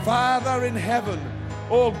 Father in heaven,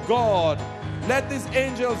 oh God, let these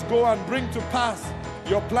angels go and bring to pass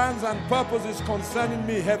your plans and purposes concerning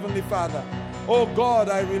me, Heavenly Father. Oh God,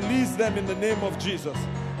 I release them in the name of Jesus.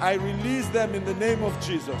 I release them in the name of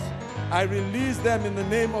Jesus. I release them in the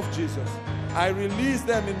name of Jesus. I release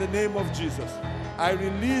them in the name of Jesus. I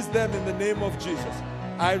release them in the name of Jesus.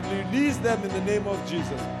 I release them in the name of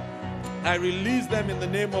Jesus. I release them in the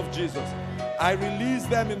name of Jesus. I release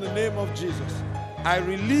them in the name of Jesus. I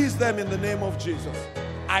release them in the name of Jesus.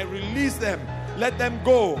 I release them. Let them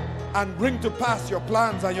go and bring to pass your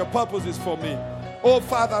plans and your purposes for me. Oh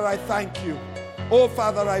Father, I thank you. Oh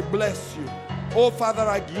Father, I bless you. Oh Father,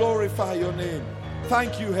 I glorify your name.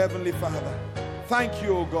 Thank you, Heavenly Father. Thank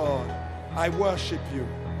you, oh God. I worship you.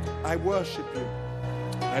 I worship you.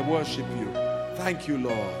 I worship you. Thank you,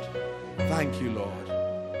 Lord. Thank you, Lord.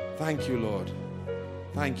 Thank you, Lord.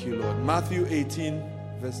 Thank you, Lord. Matthew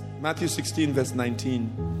 16, verse 19.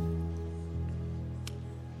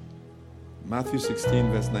 Matthew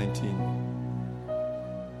 16, verse 19.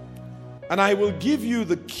 And I will give you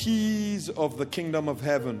the keys of the kingdom of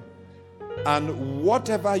heaven. And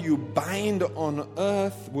whatever you bind on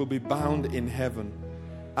earth will be bound in heaven.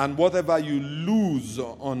 And whatever you loose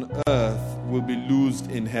on earth will be loosed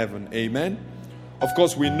in heaven. Amen. Of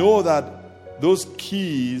course, we know that those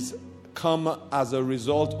keys come as a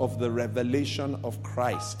result of the revelation of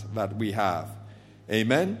Christ that we have.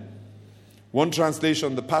 Amen. One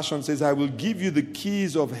translation, the Passion says, I will give you the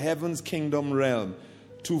keys of heaven's kingdom realm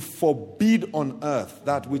to forbid on earth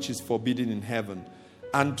that which is forbidden in heaven,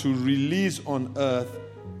 and to release on earth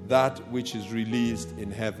that which is released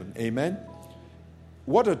in heaven. Amen.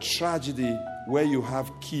 What a tragedy where you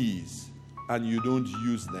have keys and you don't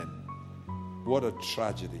use them. What a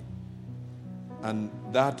tragedy. And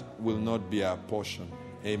that will not be our portion.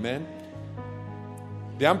 Amen.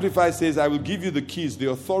 The Amplified says, I will give you the keys,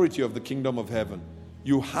 the authority of the kingdom of heaven.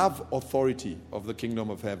 You have authority of the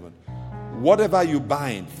kingdom of heaven. Whatever you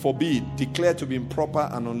bind, forbid, declare to be improper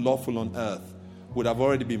and unlawful on earth would have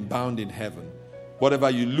already been bound in heaven. Whatever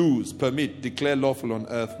you loose, permit, declare lawful on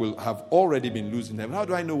earth will have already been loosed in heaven. How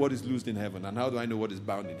do I know what is loosed in heaven? And how do I know what is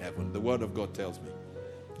bound in heaven? The word of God tells me.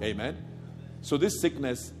 Amen. So this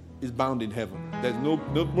sickness is bound in heaven. There's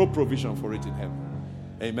no provision for it in heaven.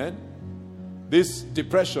 Amen. This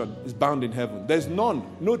depression is bound in heaven. There's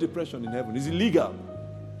no depression in heaven. It's illegal.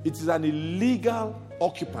 It is an illegal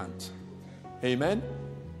occupant. Amen.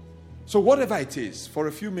 So whatever it is, for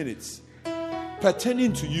a few minutes,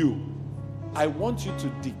 pertaining to you, I want you to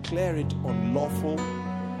declare it unlawful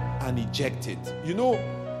and eject it. You know,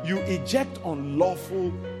 you eject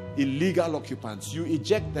unlawful, illegal occupants. You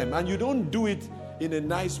eject them, and you don't do it in a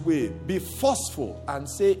nice way. Be forceful and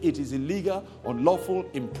say it is illegal, unlawful,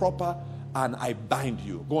 improper, and I bind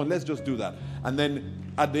you. Go on, let's just do that. And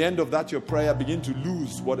then at the end of that, your prayer, begin to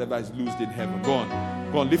lose whatever is loosed in heaven. Go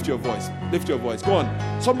on, lift your voice. Lift your voice. Go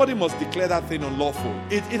on. Somebody must declare that thing unlawful.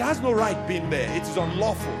 It has no right being there. It is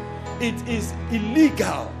unlawful. It is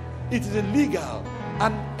illegal. It is illegal.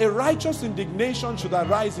 And a righteous indignation should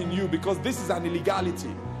arise in you, because this is an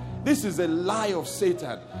illegality. This is a lie of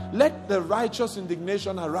Satan. Let the righteous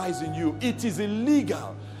indignation arise in you. It is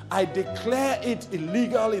illegal. I declare it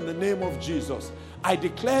illegal in the name of Jesus. I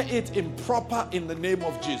declare it improper in the name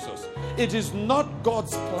of Jesus. It is not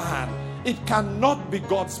God's plan. It cannot be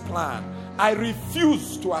God's plan. I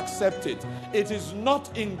refuse to accept it. It is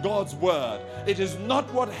not in God's word. It is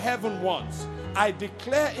not what heaven wants. I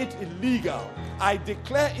declare it illegal. I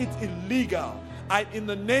declare it illegal. In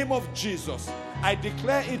the name of Jesus, I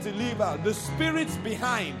declare it illegal. The spirits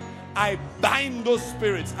behind, I bind those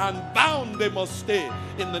spirits, and bound they must stay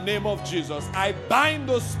in the name of Jesus. I bind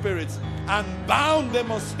those spirits, and bound they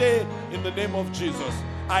must stay in the name of Jesus.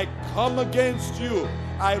 I come against you.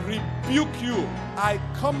 I rebuke you. I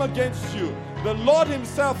come against you. The Lord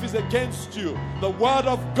himself is against you. The word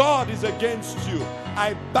of God is against you.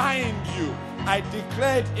 I bind you. I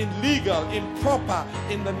declare it illegal, improper,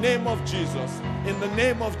 in the name of Jesus. In the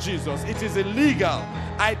name of Jesus. It is illegal.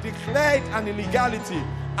 I declare it an illegality.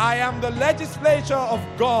 I am the legislature of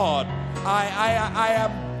God. I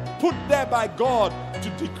am put there by God to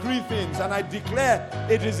decree things, and I declare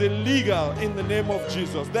it is illegal in the name of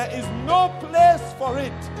Jesus. There is no place for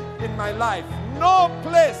it in my life. No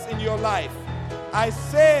place in your life. I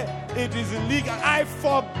say it is illegal. I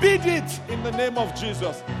forbid it in the name of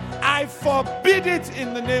Jesus. I forbid it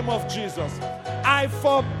in the name of Jesus. I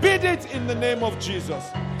forbid it in the name of Jesus.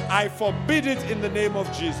 I forbid it in the name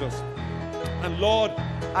of Jesus. And Lord,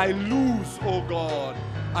 I lose, oh God,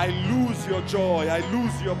 I lose your joy. I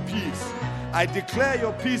lose your peace. I declare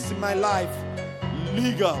your peace in my life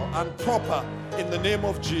legal and proper in the name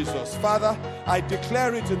of Jesus. Father, I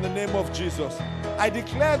declare it in the name of Jesus. I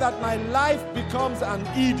declare that my life becomes an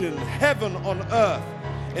Eden, heaven on earth,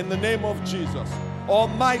 in the name of Jesus.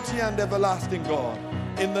 Almighty and everlasting God,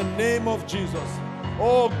 in the name of Jesus.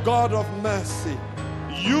 Oh God of mercy,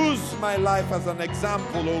 use my life as an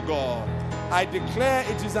example, oh God. I declare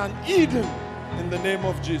it is an Eden in the name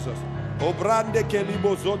of Jesus. Obrande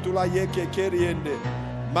kelibo zotula yeke keriende.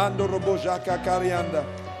 Mando robojaka karianda.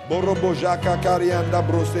 Borobojaka karianda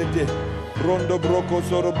brosete. Rondo broko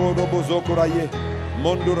sorobo robozokuraye.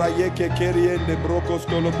 Mondo rayeke keriende brokos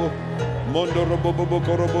kolobo. Mondo robobo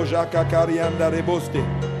korobojaka karianda reboste.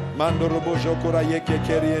 Mando robojokura yeke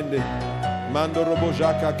keriende. Mando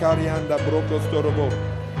robojaka karianda brokos torobo.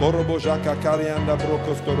 Borobojaka karianda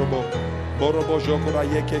brokos torobo. Borobojokura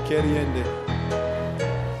yeke keriende.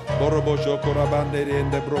 Borobojokura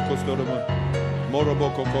banderiende brokos torobo.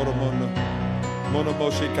 Moroboko koromono.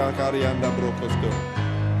 Monomoshika karianda brokos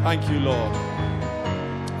torobo. Thank you, Lord.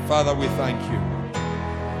 Father, we thank you.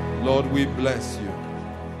 Lord, we bless you.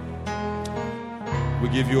 We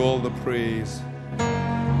give you all the praise,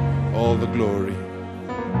 all the glory.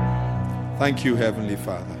 Thank you, Heavenly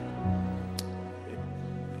Father.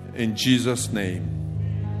 In Jesus' name,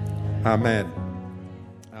 amen.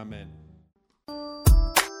 Amen.